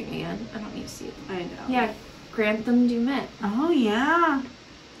this thing again. I don't need to see it. I know. Yeah, Grantham Dumet. Oh, yeah.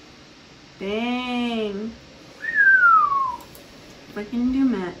 Dang. Freaking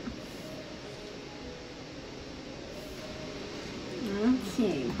Dumet.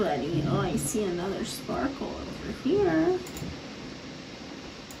 Okay, buddy. Oh, I see another sparkle over here.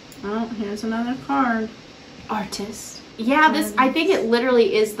 Oh, here's another card. Artist. Yeah, this, I think it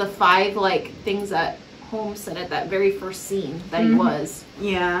literally is the 5, like, things that Holmes said at that very first scene that he was.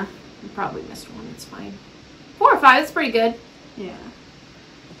 Yeah. You probably missed one, it's fine. 4 or 5, that's pretty good. Yeah.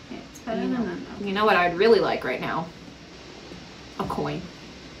 Okay, it's better You than know, none. you know what I'd really like right now? A coin.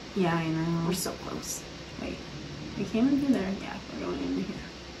 Yeah, I know. We're so close. Wait. We came in through there? Yeah, we're going into here.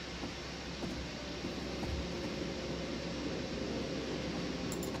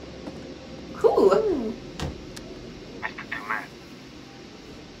 Cool. Ooh. Mr. Dumet,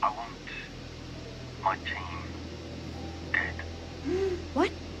 I want my team dead.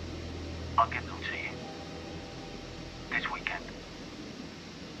 What? I'll get them to you this weekend.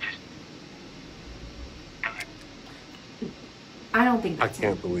 Just do it. I don't think I that's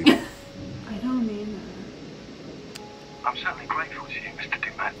can't believe it. I don't either. I'm certainly grateful to you, Mr.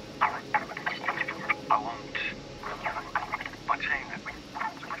 Dumet. I want my team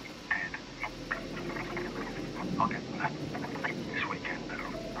dead. I'll get them that this weekend.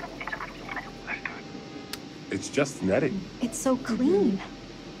 Let's do it. It's just netting. It's so clean.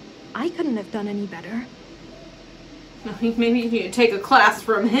 I couldn't have done any better. Maybe you need to take a class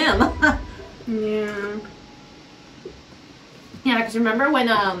from him. Yeah. Yeah, because remember when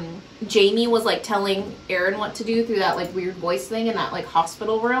Jamie was like telling Aaron what to do through that like weird voice thing in that like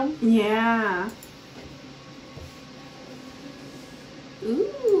hospital room? Yeah.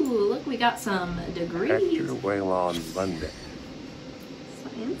 Ooh, look, we got some degrees. Hector Whalon Monday.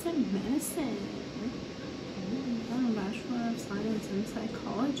 Science and medicine. Oh, Bachelor of Science and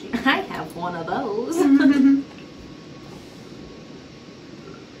Psychology. I have one of those.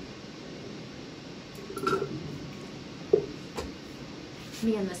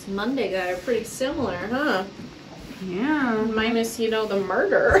 Me and this Monday guy are pretty similar, huh? Yeah. Minus, you know, the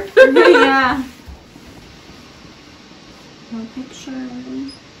murder. Yeah. No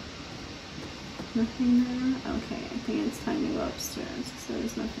pictures. Nothing there. Okay, I think it's time to go upstairs. So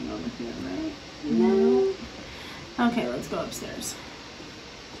there's nothing over here, right? No. Okay, let's go upstairs.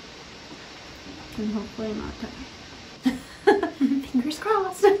 And hopefully not die. Fingers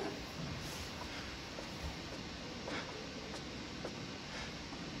crossed.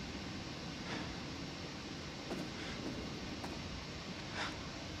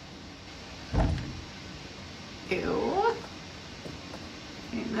 Ew.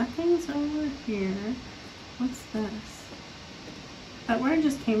 Okay, nothing's over here. What's this? Is that where it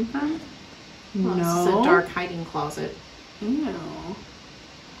just came from? Well, this is a dark hiding closet. Ew.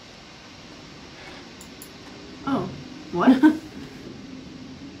 Oh, what?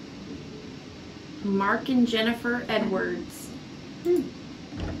 Mark and Jennifer Edwards.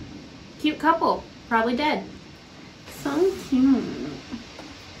 Cute couple. Probably dead. So cute.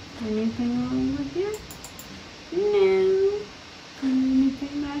 Anything over here? No.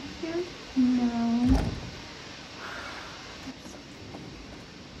 Anything back here? No.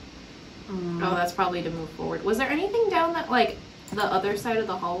 Oh, that's probably to move forward. Was there anything down that, like, the other side of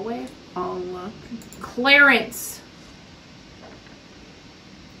the hallway? Oh, look. Clarence!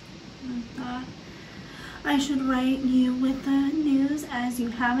 I should write you with the news as you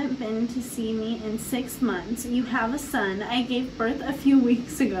haven't been to see me in 6 months. You have a son. I gave birth a few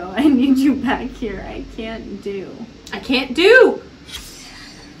weeks ago. I need you back here. I can't do I can't do!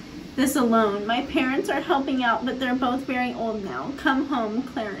 this alone. My parents are helping out, but they're both very old now. Come home,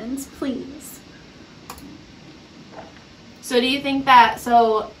 Clarence, please. So do you think that,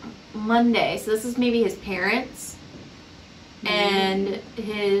 so Monday, so this is maybe his parents and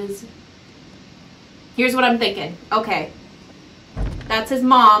his, here's what I'm thinking. Okay. That's his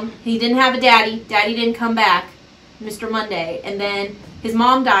mom. He didn't have a daddy. Daddy didn't come back, Mr. Monday. And then his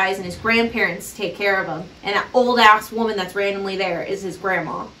mom dies and his grandparents take care of him. And that old ass woman that's randomly there is his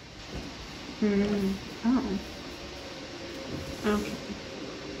grandma. Oh. Okay.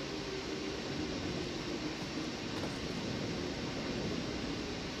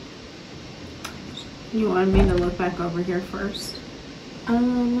 You wanted me to look back over here first?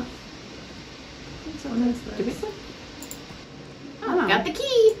 What is this? Did we flip? Oh. Got the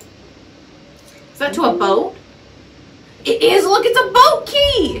key. Is that to a boat? It is. Look, it's a boat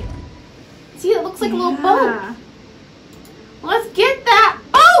key. See, it looks like a little boat. Yeah. Let's get that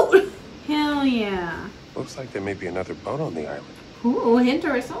boat. Hell Looks like there may be another boat on the island. Ooh,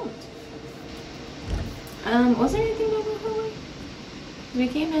 interessant. Was there anything over the way? We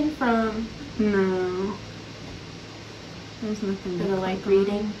came in from No. There's nothing. the to light click on.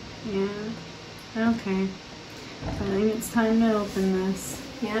 reading. Yeah. Okay. I think it's time to open this.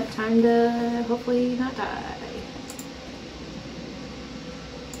 Yeah, time to hopefully not die.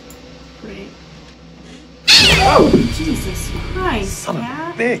 Great. Oh, Jesus Christ, Son of a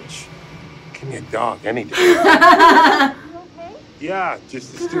Cat. bitch. Give me a dog any day. Yeah,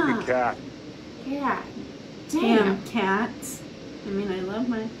 just a stupid cat. Yeah. Damn, cats. I mean, I love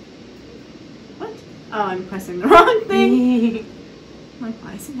my... What? Oh, I'm pressing the wrong thing. I'm like,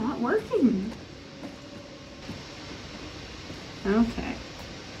 why is it not working? Okay.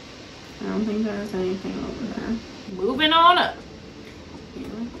 I don't think there's anything over there. Moving on up.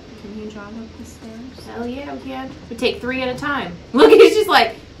 Really? Can you jog up the stairs? Hell yeah, we can. We take 3 at a time. Look, he's just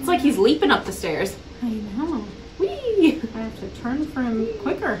like, it's like he's leaping up the stairs. I know. Whee! I have to turn for him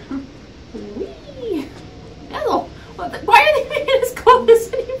quicker. Whee! Oh, why are they making us go this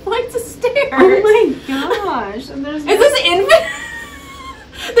many flights of stairs? Oh my gosh. And there's Is this infant?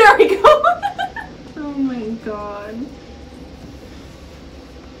 There we go. Oh my god.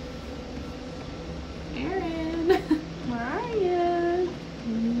 Aaron. Where are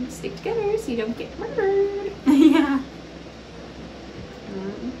you? Stick together so you don't get murdered. Yeah.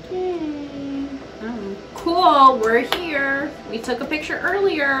 Okay. Oh. Cool, we're here. We took a picture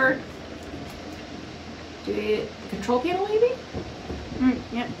earlier. Do we control panel maybe?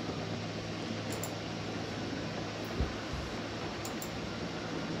 Yep.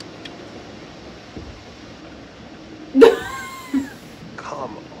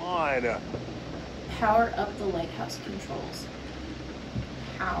 Come on. Power up the lighthouse controls.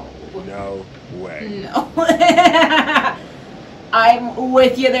 How? No way. No. I'm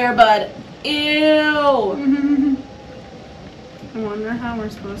with you there, bud. Ew. I wonder how we're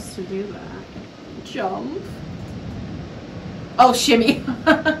supposed to do that. Jump. Oh, shimmy. Don't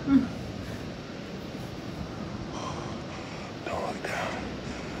look down.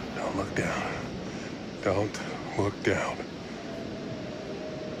 Don't look down. Don't look down.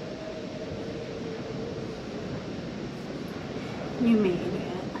 You made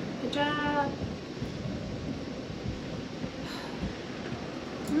it. Good job.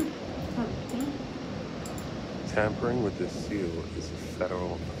 Okay. Tampering with the seal is a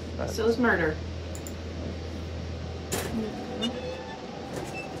federal offense. So is murder.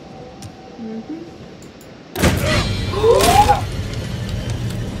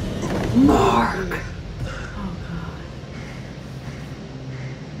 Mark. Oh god.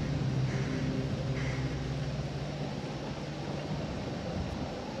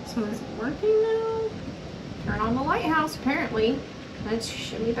 So is it working now? Turn on the lighthouse, apparently. Let's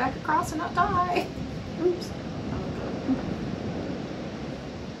shimmy back across and not die. Oops.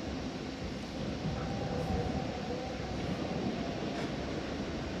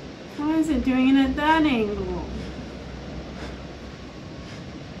 Why is it doing it at that angle?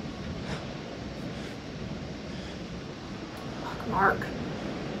 Fuck, Mark.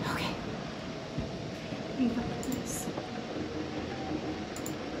 Okay. We got this.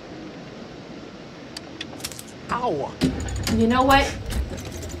 Ow! You know what?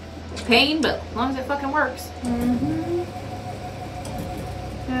 Pain, but as long as it fucking works. Mm-hmm.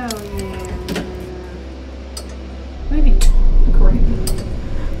 Oh yeah. Maybe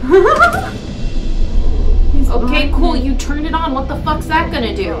He's Okay, on cool. it. You turned it on. What the fuck's that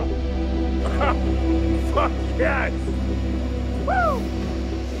gonna do? Fuck yes!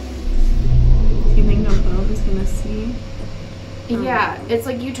 Do you think a boat is gonna see? Yeah, it's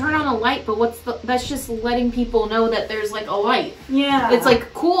like you turn on a light, but that's just letting people know that there's like a light. Yeah. It's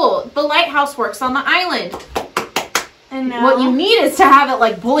like, cool, the lighthouse works on the island. and now What you need is to have it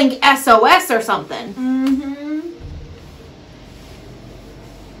like blink SOS or something. Mm-hmm.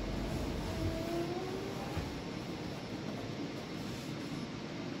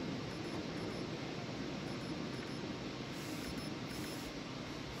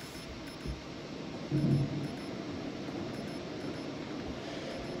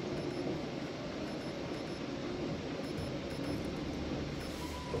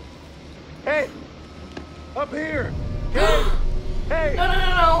 Hey! Up here! Hey! Hey! No,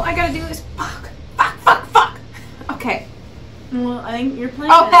 I gotta do this. Fuck. Okay. Well, I think you're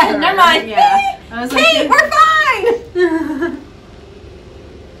playing. Oh, as her. never mind. Yeah. I was Hey, like, we're fine!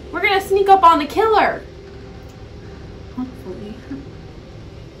 We're gonna sneak up on the killer. hopefully.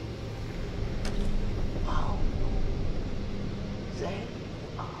 Oh, there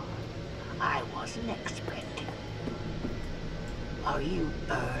you are. I wasn't expecting. Are you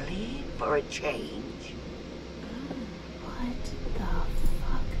early for a change?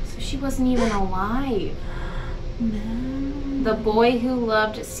 she wasn't even alive. No. The boy who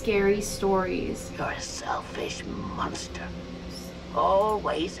loved scary stories. You're a selfish monster.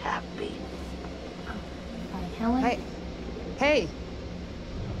 Always have been. By Helen. Hey.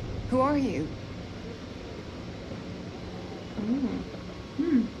 Who are you?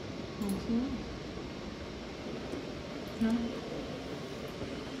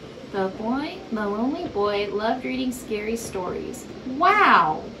 The lonely boy loved reading scary stories.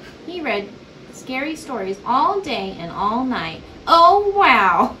 Wow! He read scary stories all day and all night. Oh,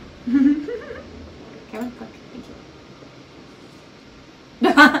 wow! Kevin, fuck.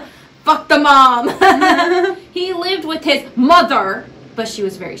 Thank you. Fuck the mom! He lived with his mother, but she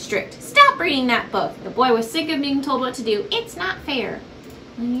was very strict. Stop reading that book. The boy was sick of being told what to do. It's not fair.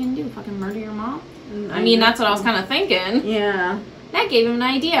 What are you gonna do? Fucking murder your mom? I mean, that's what I was kind of thinking. Yeah. That gave him an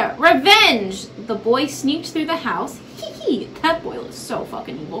idea. Revenge! The boy sneaked through the house. Hee hee. That boy looks so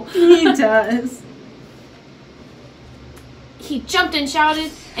fucking evil. He does. He jumped and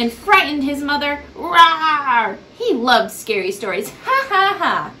shouted and frightened his mother. Rawr! He loved scary stories. Ha ha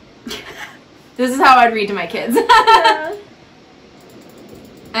ha. This is how I'd read to my kids. Yeah.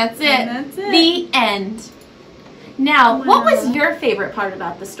 That's it. And that's it. The end. Now, Wow. what was your favorite part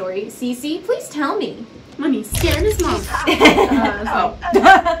about the story? Cece, please tell me. When he scared his mom. Oh.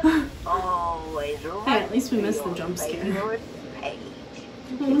 Always Hey, at least we missed the jump scare. What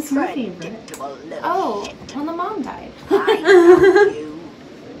was your favorite? Oh, when the mom died. I know you.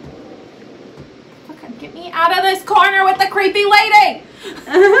 Fucking get me out of this corner with the creepy lady!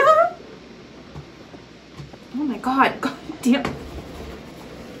 Oh my god. God damn.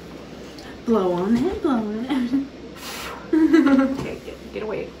 Blow on it, blow on it. Okay, get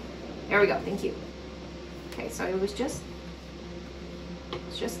away. There we go. Thank you. Okay, so it was just...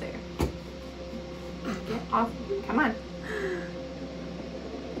 It's just there. Get off. Come on.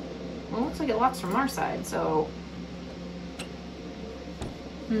 Well, it looks like it locks from our side, so...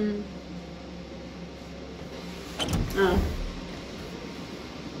 Oh.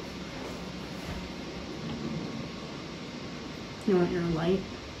 You want your light?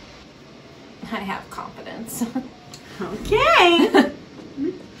 I have confidence. Okay.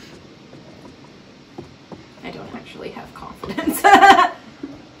 I don't actually have confidence. I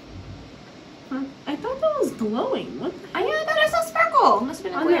thought that was glowing. What the I thought I saw sparkle. Must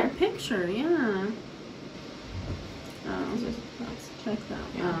have been a on glare. that picture? Yeah. Oh, Let's check that.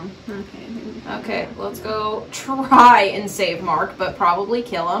 Yeah. Oh, okay. Okay, let's go try and save Mark, but probably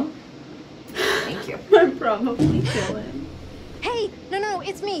kill him. Thank you. I'd probably kill him. Hey, no,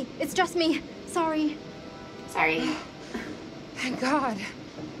 it's me. It's just me. Sorry. Sorry. Thank God.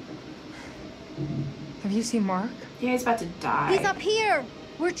 Have you seen Mark? Yeah, he's about to die. He's up here.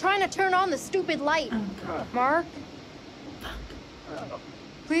 We're trying to turn on the stupid light. Oh god. Mark?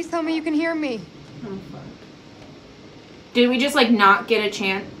 Please tell me you can hear me. Oh fuck. Did we just like not get a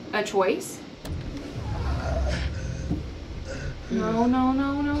choice? No.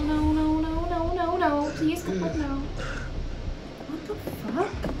 Please come on, no. What the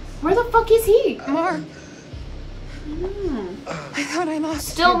fuck? Where the fuck is he? Mark, Mm. I thought I lost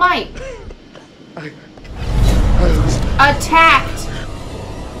Still you. Mike. I was... Attacked.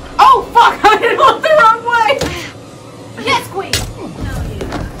 Oh fuck! I did look the wrong way. Yes, queen.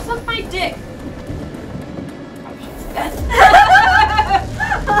 Suck my dick.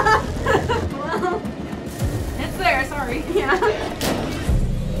 Well, It's there. Sorry. yeah. Okay.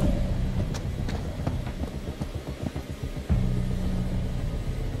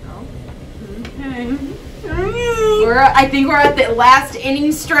 I think we're at the last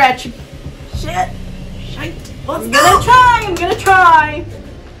inning stretch. Shit. Shite. I'm gonna try.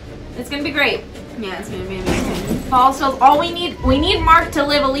 It's gonna be great. Yeah, it's gonna be amazing. Fall cells. All we need Mark to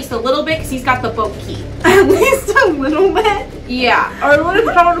live at least a little bit because he's got the boat key. At least a little bit. Yeah. Or what if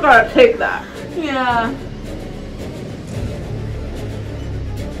someone's gotta take that? Yeah.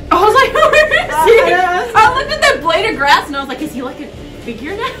 I was like, where is he? Yeah. I looked at that blade of grass and I was like, is he like a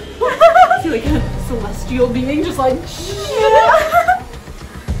figure now? Is he like a celestial being just like Yeah.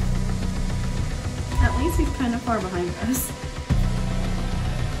 At least he's kind of far behind us.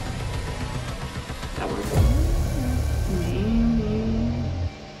 That works. Maybe.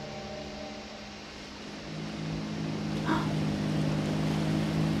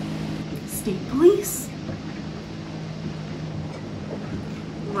 State police.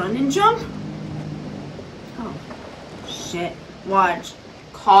 Run and jump. Oh, shit. Watch.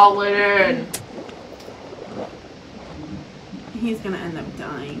 Call it in. He's gonna end up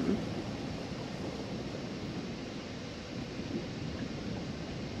dying.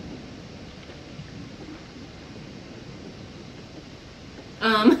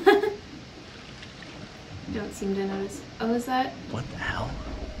 seem to notice. Oh, is that? What the hell?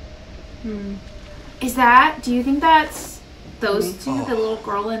 Is that? Do you think that's those two, the little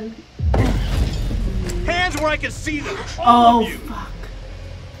girl and? Hands where I can see them. Oh, fuck.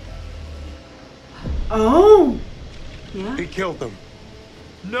 Oh. Yeah. He killed them.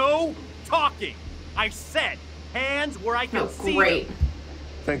 No talking. I said hands where I can see Great. them.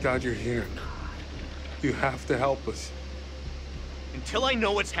 Thank God you're here. You have to help us. Until I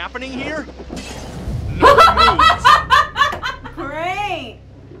know what's happening here, no moves. Great.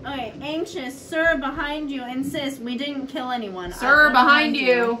 Okay, anxious. Sir, behind you. Insist. We didn't kill anyone. Sir, behind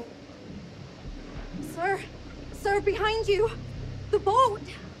you. Sir, behind you. The boat.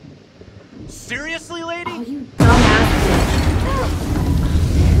 Seriously, lady? Oh, you dumbass.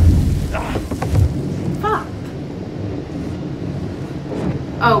 Fuck.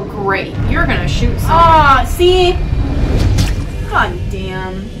 Oh, great. You're gonna shoot someone. Ah, see? God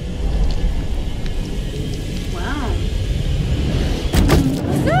damn. Wow.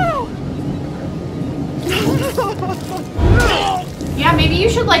 No! Yeah, maybe you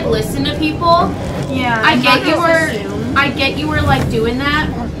should like listen to people. Yeah. I get you were. Assume. I get you were like doing that,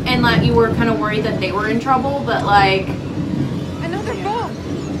 and like you were kind of worried that they were in trouble, but like. Another boat!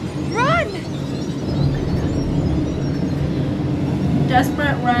 Run!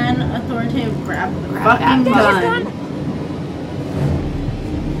 Desperate run, authoritative grab the Grab fucking that gun. gun.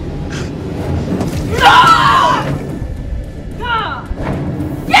 Ah!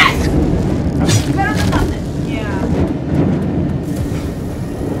 Yes! Better than nothing. Yeah.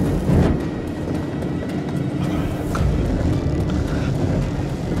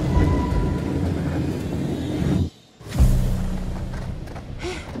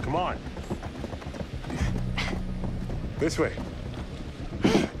 Come on. This way.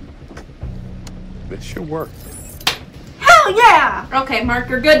 This should work. Hell yeah! Okay, Mark,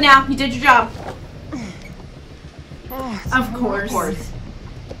 you're good now. You did your job. Of course. Of course.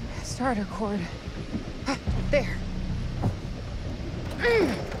 Starter cord. There.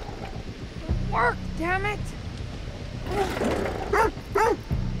 Work, damn it!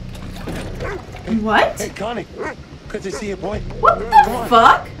 What? Hey, Connie. Good to see you, boy. What the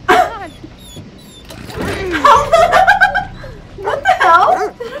fuck? What the hell?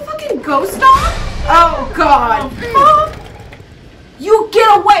 Is that a fucking ghost dog? Oh god. You get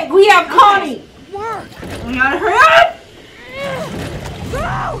away! We have Connie! Work! We gotta hurry up!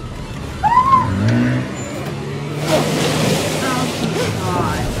 Go! Oh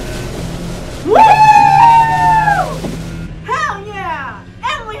god. Woo! Hell yeah!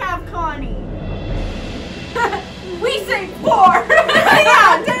 And we have Connie. We say 4!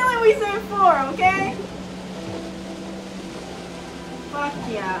 Yeah, technically we say 4, okay? Fuck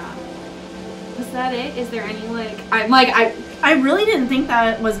yeah. Was that it? Is there any like... I really didn't think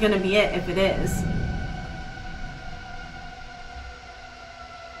that was gonna be it if it is.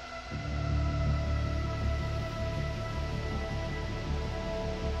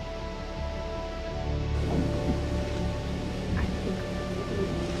 I think we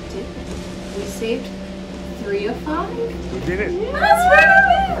did it. We saved 3 of 5? We did it. That's pretty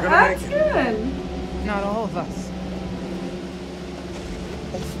We're good. gonna That's make it. good. Not all of us.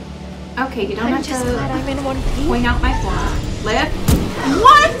 Okay, you don't I'm have just to glad I'm in one piece. point out my flaw. Lift.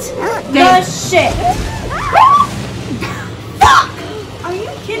 What the shit? Fuck! Are you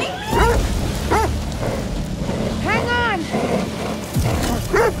kidding me? Hang on!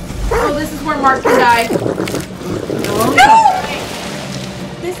 Oh, this is where Mark can die. No!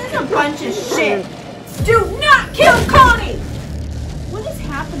 This is a bunch of shit. Do not kill Connie! What is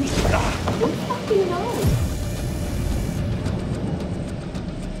happening? Who fucking knows?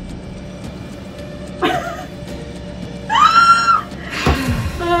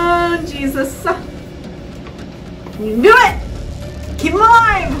 Oh, Jesus. You can do it! Keep him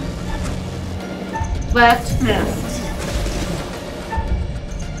alive! Left. Missed.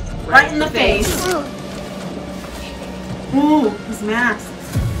 Right in the face. Ooh, his mask.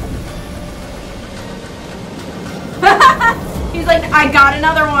 He's like, I got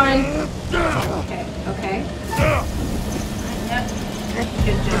another one. Okay, okay. Yep.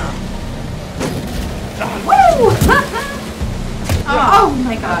 Good job. Woo! Oh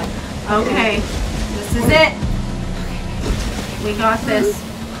my god. Okay. This is it. We got this.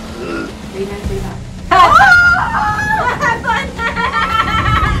 Breathe in, breathe out. Oh my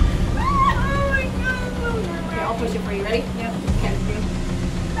Okay, I'll god. push it for you. Ready? Yep. Okay.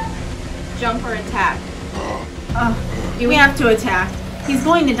 Jump or attack. We have to attack. He's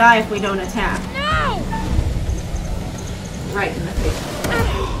going to die if we don't attack. No! Right in the face.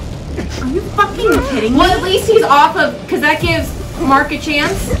 Are you fucking kidding me? Well, at least he's off of, because that gives Mark a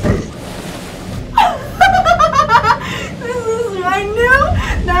chance. I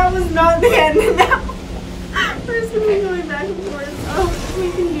knew that was not the end. Now we're just gonna be going back and forth. Oh,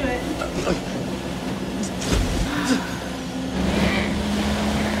 we can do it.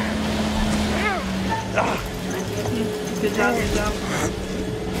 Good job, good job.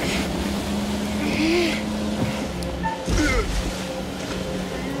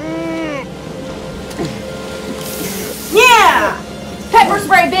 Yeah! Pepper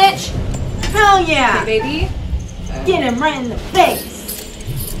spray, bitch! Hell yeah! Okay, baby. Get him right in the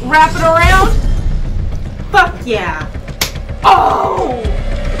face! Wrap it around. Fuck yeah! Oh!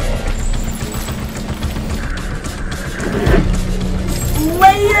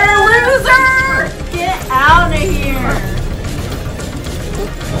 Later, loser! Get out of here!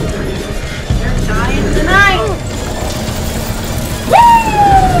 You're dying tonight! Woo!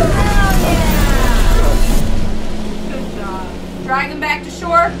 Hell yeah! Good job. Drag him back to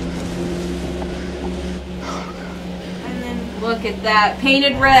shore. And then, Look at that.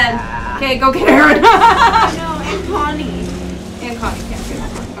 Painted red. Okay, go get Aaron. no, and Connie. And Connie can't get that.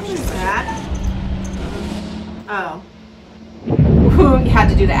 What is that? Oh. We had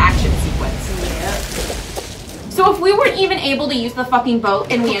to do the action sequence. So if we weren't even able to use the fucking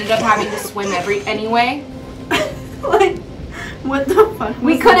boat and we ended up having to swim anyway, Like, what the fuck?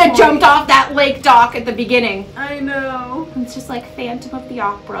 we was could the have point? jumped off that lake dock at the beginning. I know. It's just like Phantom of the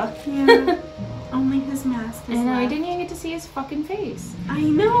Opera. Yeah. Only his mask I is know, I left. didn't even get to see his fucking face. I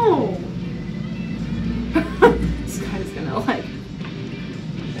know. This guy's gonna like...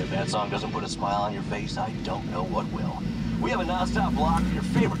 If that song doesn't put a smile on your face, I don't know what will. We have a non-stop block of your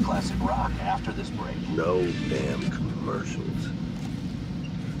favorite classic rock after this break. No damn commercials.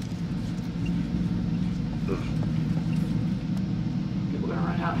 People gonna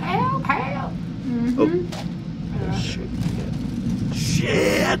run out. Help, help! Oh, shit.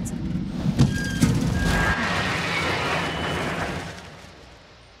 Shit!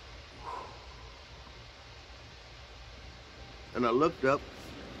 And I looked up,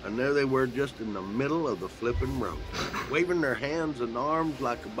 and there they were just in the middle of the flipping road, waving their hands and arms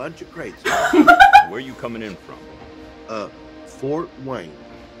like a bunch of crazy. Where you coming in from? Fort Wayne.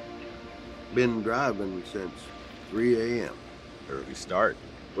 Been driving since 3 a.m. Early start.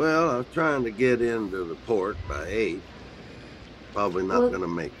 Well, I was trying to get into the port by 8. Probably not Well, gonna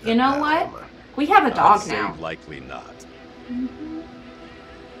make that. You know what? We have a dog I'd say now. likely not.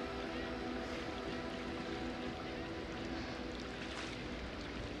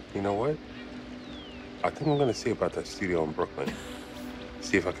 You know what? I think I'm gonna see about that studio in Brooklyn.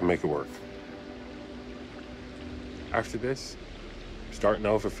 See if I can make it work. After this, start to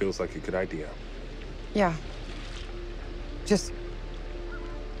know if it feels like a good idea. Yeah. Just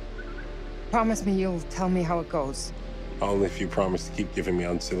promise me you'll tell me how it goes. Only if you promise to keep giving me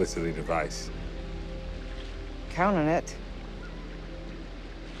unsolicited advice. Count on it.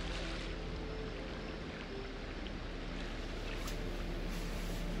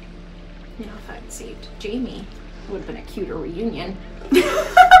 You know, if I'd saved Jamie, it would have been a cuter reunion.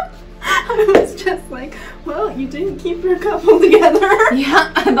 I was just like, well, you didn't keep your couple together.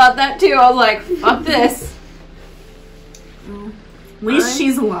 Yeah, I thought that too. I was like, fuck this. At least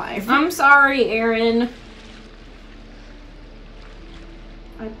she's alive. I'm sorry, Aaron.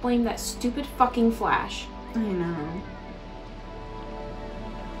 I blame that stupid fucking Flash. I know.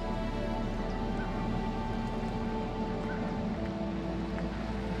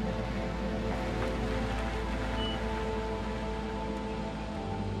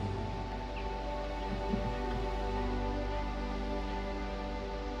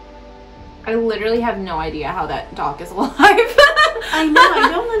 I literally have no idea how that dock is alive. I know, I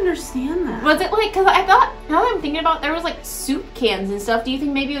don't understand that. Was it like, because I thought, now that I'm thinking about it, there was like soup cans and stuff. Do you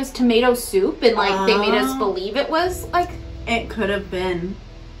think maybe it was tomato soup and like they made us believe it was like... It could have been.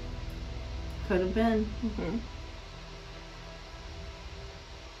 Could have been. Mm-hmm.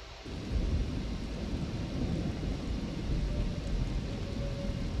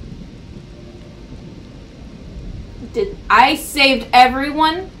 I saved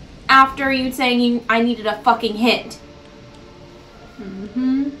everyone after you saying I needed a fucking hint.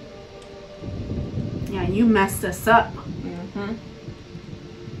 Mm-hmm. Yeah, you messed us up. Mm-hmm.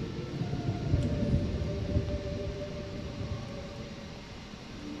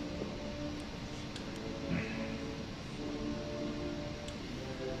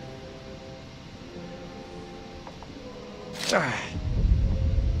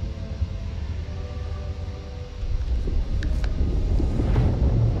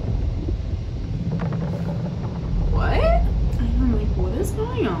 What? I'm like, what is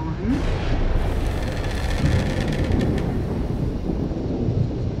going on?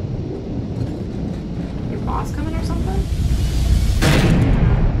 Your boss coming or something?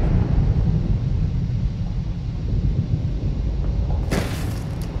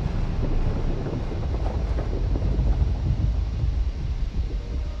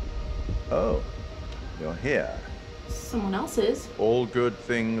 here. Someone else's. All good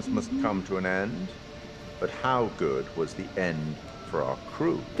things must come to an end. But how good was the end for our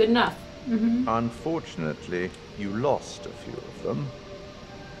crew? Good enough. Unfortunately, you lost a few of them.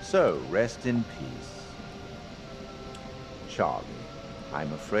 So, rest in peace. Charlie,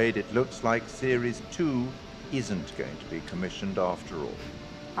 I'm afraid it looks like Series 2 isn't going to be commissioned after all.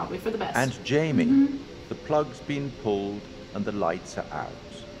 Probably for the best. And Jamie, the plug's been pulled and the lights are out.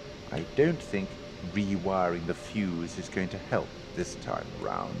 I don't think rewiring the fuse is going to help this time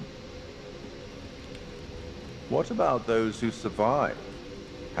around. What about those who survived?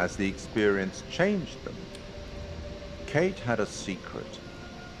 Has the experience changed them? Kate had a secret.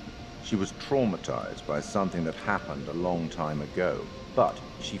 She was traumatized by something that happened a long time ago, but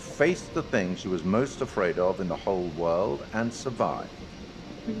she faced the thing she was most afraid of in the whole world and survived.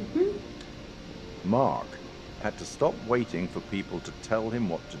 Mark had to stop waiting for people to tell him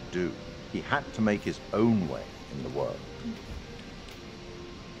what to do. He had to make his own way in the world.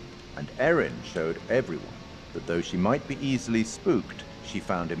 And Erin showed everyone that though she might be easily spooked, she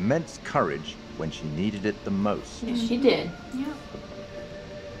found immense courage when she needed it the most. Yes, she did. Yeah.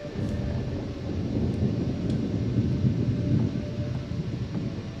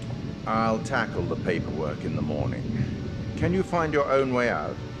 I'll tackle the paperwork in the morning. Can you find your own way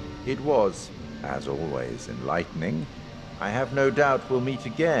out? It was, as always, enlightening. I have no doubt we'll meet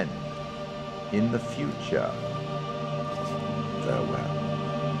again in the future. Farewell.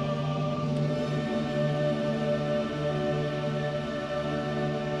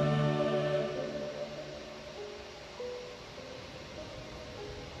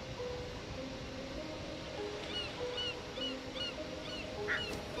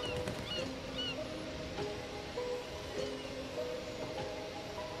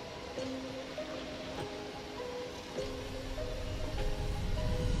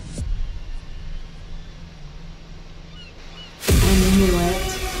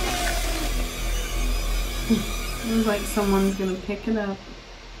 It was like someone's gonna pick it up.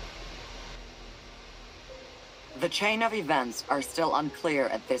 The chain of events are still unclear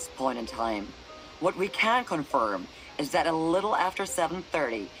at this point in time. What we can confirm is that a little after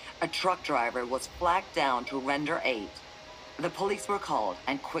 7:30, a truck driver was flagged down to render aid. The police were called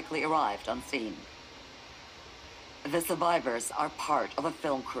and quickly arrived on scene. The survivors are part of a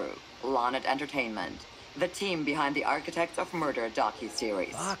film crew, Lonnet Entertainment, the team behind the Architects of Murder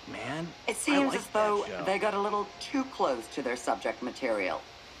docuseries. Fuck, man. It seems like as though that show. they got a little too close to their subject material.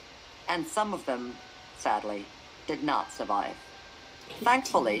 And some of them, sadly, did not survive.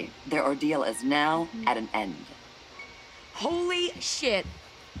 Thankfully, their ordeal is now at an end. Holy shit.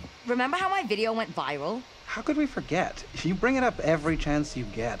 Remember how my video went viral? How could we forget? You bring it up every chance you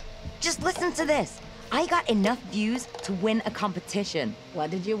get. Just listen to this. I got enough views to win a competition.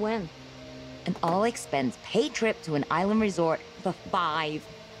 What did you win? An all-expense paid trip to an island resort for 5.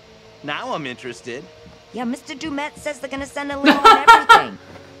 Now I'm interested. Yeah, Mr. Dumet says they're gonna send a limo and everything.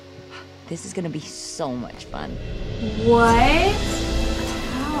 This is gonna be so much fun. What?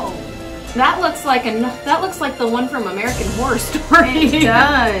 How? That looks like the one from American Horror Story. It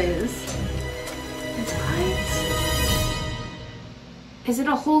does. What? Is it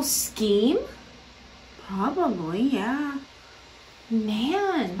a whole scheme? Probably, yeah.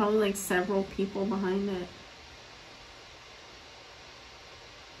 Man. Probably like several people behind it.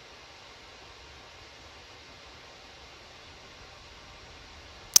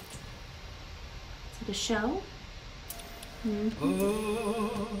 Is it a show?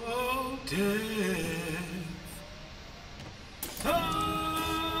 Oh, death.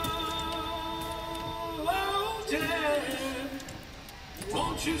 Oh, death.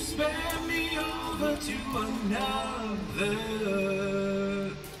 Won't you spare me over to another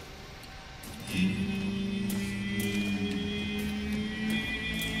year?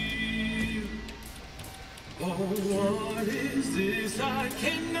 Oh, what is this I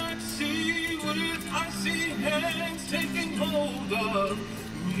cannot see with icy hands taking hold of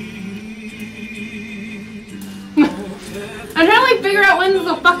me? I'm trying to like figure out when's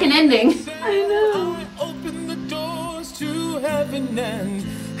the fucking ending. I know. Open the doors to heaven and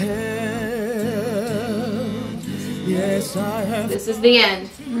hell. Yes, I have. This is the end.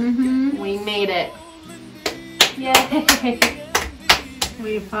 We made it. Yay.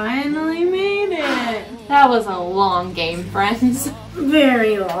 We finally made it. That was a long game, friends.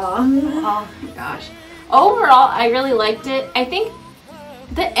 Very long. Oh my gosh. Overall, I really liked it. I think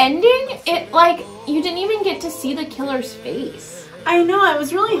the ending, it like, you didn't even get to see the killer's face. I know, I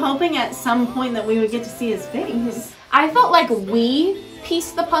was really hoping at some point that we would get to see his face. I felt like we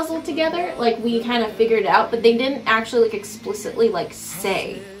pieced the puzzle together, like we kind of figured it out, but they didn't actually like explicitly like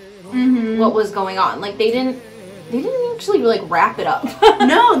say what was going on. Like, they didn't actually, like, wrap it up.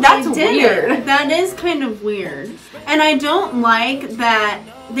 No, that's weird. That is kind of weird. And I don't like that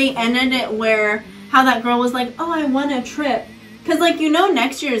they ended it where how that girl was like, oh, I won a trip. Because, like, you know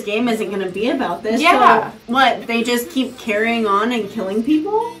next year's game isn't going to be about this. Yeah. So, what, they just keep carrying on and killing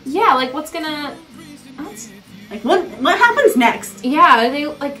people? Yeah, like, what's gonna... Like, what happens next? Yeah, they,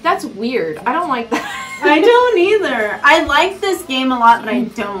 like, that's weird. I don't like that. I don't either. I like this game a lot, but I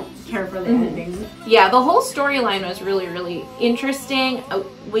don't care for the ending. Yeah, the whole storyline was really, really interesting.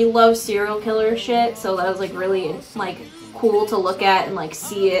 We love serial killer shit, so that was, like, really, like, cool to look at and, like,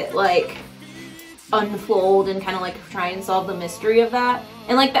 see it, like, unfold and kind of, like, try and solve the mystery of that.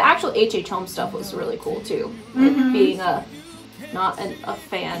 And, like, the actual H.H. Holmes stuff was really cool, too. Like, being not a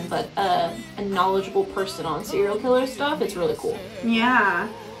fan, but a knowledgeable person on serial killer stuff, it's really cool. Yeah.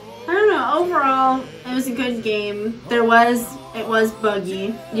 I don't know, overall, it was a good game. It was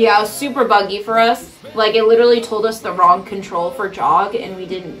buggy. Yeah, it was super buggy for us. Like, it literally told us the wrong control for Jog, and we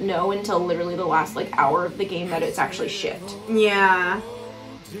didn't know until literally the last, like, hour of the game that it's actually shipped. Yeah.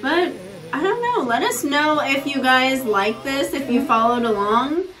 But, I don't know, let us know if you guys like this, if you followed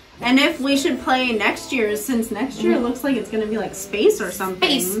along. And if we should play next year, since next year looks like it's going to be like space or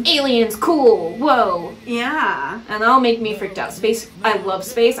something. Space, aliens, cool, whoa. Yeah. And that'll make me freaked out. Space, I love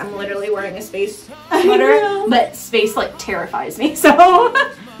space. I'm literally wearing a space sweater, but space like terrifies me, so.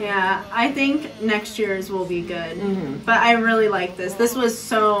 Yeah, I think next year's will be good. But I really like this. This was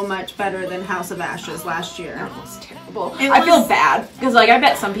so much better than House of Ashes last year. That was terrible. I feel bad, because like I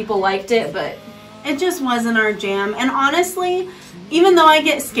bet some people liked it, but. It just wasn't our jam. And honestly, even though I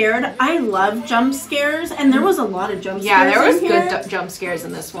get scared, I love jump scares, and there was a lot of jump scares. Yeah, there was good jump scares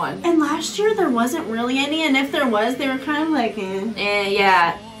in this one. And last year there wasn't really any, and if there was, they were kind of like,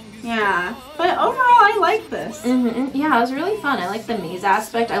 yeah. Yeah, but overall, I like this. Yeah, it was really fun. I like the maze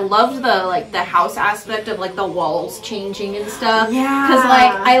aspect. I loved the house aspect of like the walls changing and stuff. Yeah, because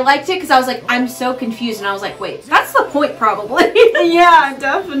like I liked it because I was like I'm so confused, and I was like, wait, that's the point probably. Yeah,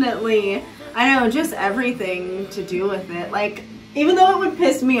 definitely. I know, just everything to do with it. Like, even though it would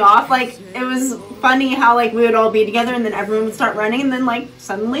piss me off, like, it was funny how, like, we would all be together and then everyone would start running and then, like,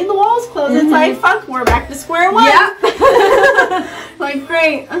 suddenly the walls close. It's like, fuck, we're back to square one. Yeah. Like,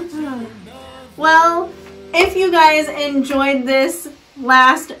 great. Well, if you guys enjoyed this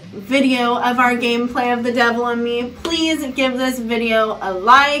last video of our gameplay of The Devil in Me, please give this video a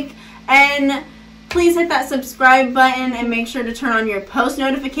like and please hit that subscribe button and make sure to turn on your post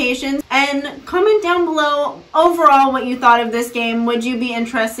notifications and comment down below overall what you thought of this game. Would you be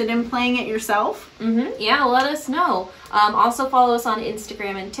interested in playing it yourself? Yeah, let us know. Also follow us on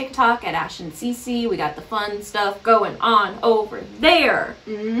Instagram and TikTok at AshtonCC. We got the fun stuff going on over there.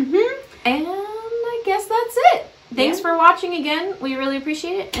 And I guess that's it. Thanks for watching again. We really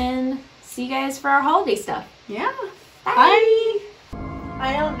appreciate it, and see you guys for our holiday stuff. Yeah. Bye.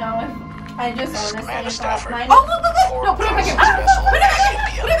 I don't know if I just honestly Stafford. Oh, look! No, put it back in! Put it back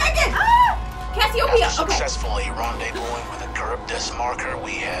in! Put it back in! Cassiopeia! After Okay. successfully rendezvousing with a Charybdis marker,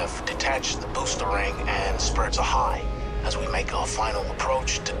 we have detached the booster ring and spirits are high as we make our final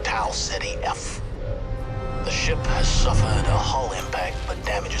approach to Tau Ceti F. The ship has suffered a hull impact, but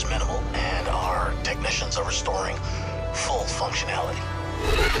damage is minimal, and our technicians are restoring full functionality.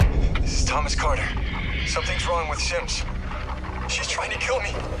 This is Thomas Carter. Something's wrong with Sims. She's trying to kill me.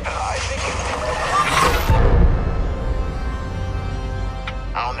 I think...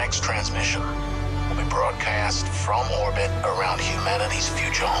 Our next transmission will be broadcast from orbit around humanity's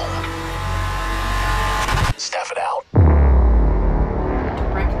future home. Stafford out.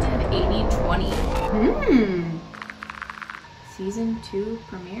 Directive 8020. Season 2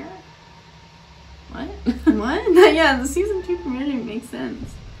 premiere? What? What? Yeah, the season 2 premiere didn't make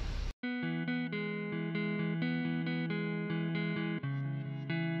sense.